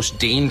the most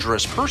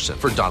dangerous person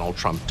for Donald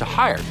Trump to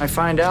hire. I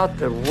find out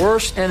the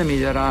worst enemy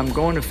that I'm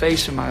going to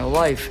face in my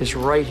life is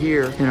right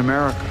here in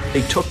America.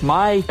 They took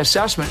my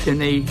assessment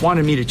and they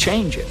wanted me to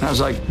change it. And I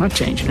was like, I'm not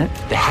changing it.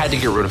 They had to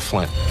get rid of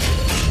Flynn.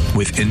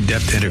 With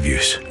in-depth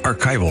interviews,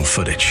 archival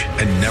footage,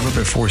 and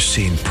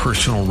never-before-seen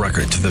personal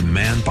records of the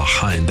man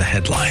behind the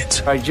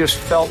headlines. I just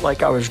felt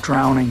like I was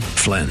drowning.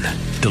 Flynn,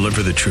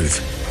 Deliver the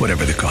Truth,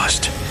 Whatever the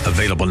Cost.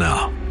 Available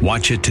now.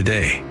 Watch it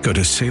today. Go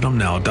to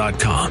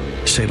salemnow.com.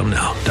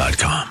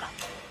 salemnow.com.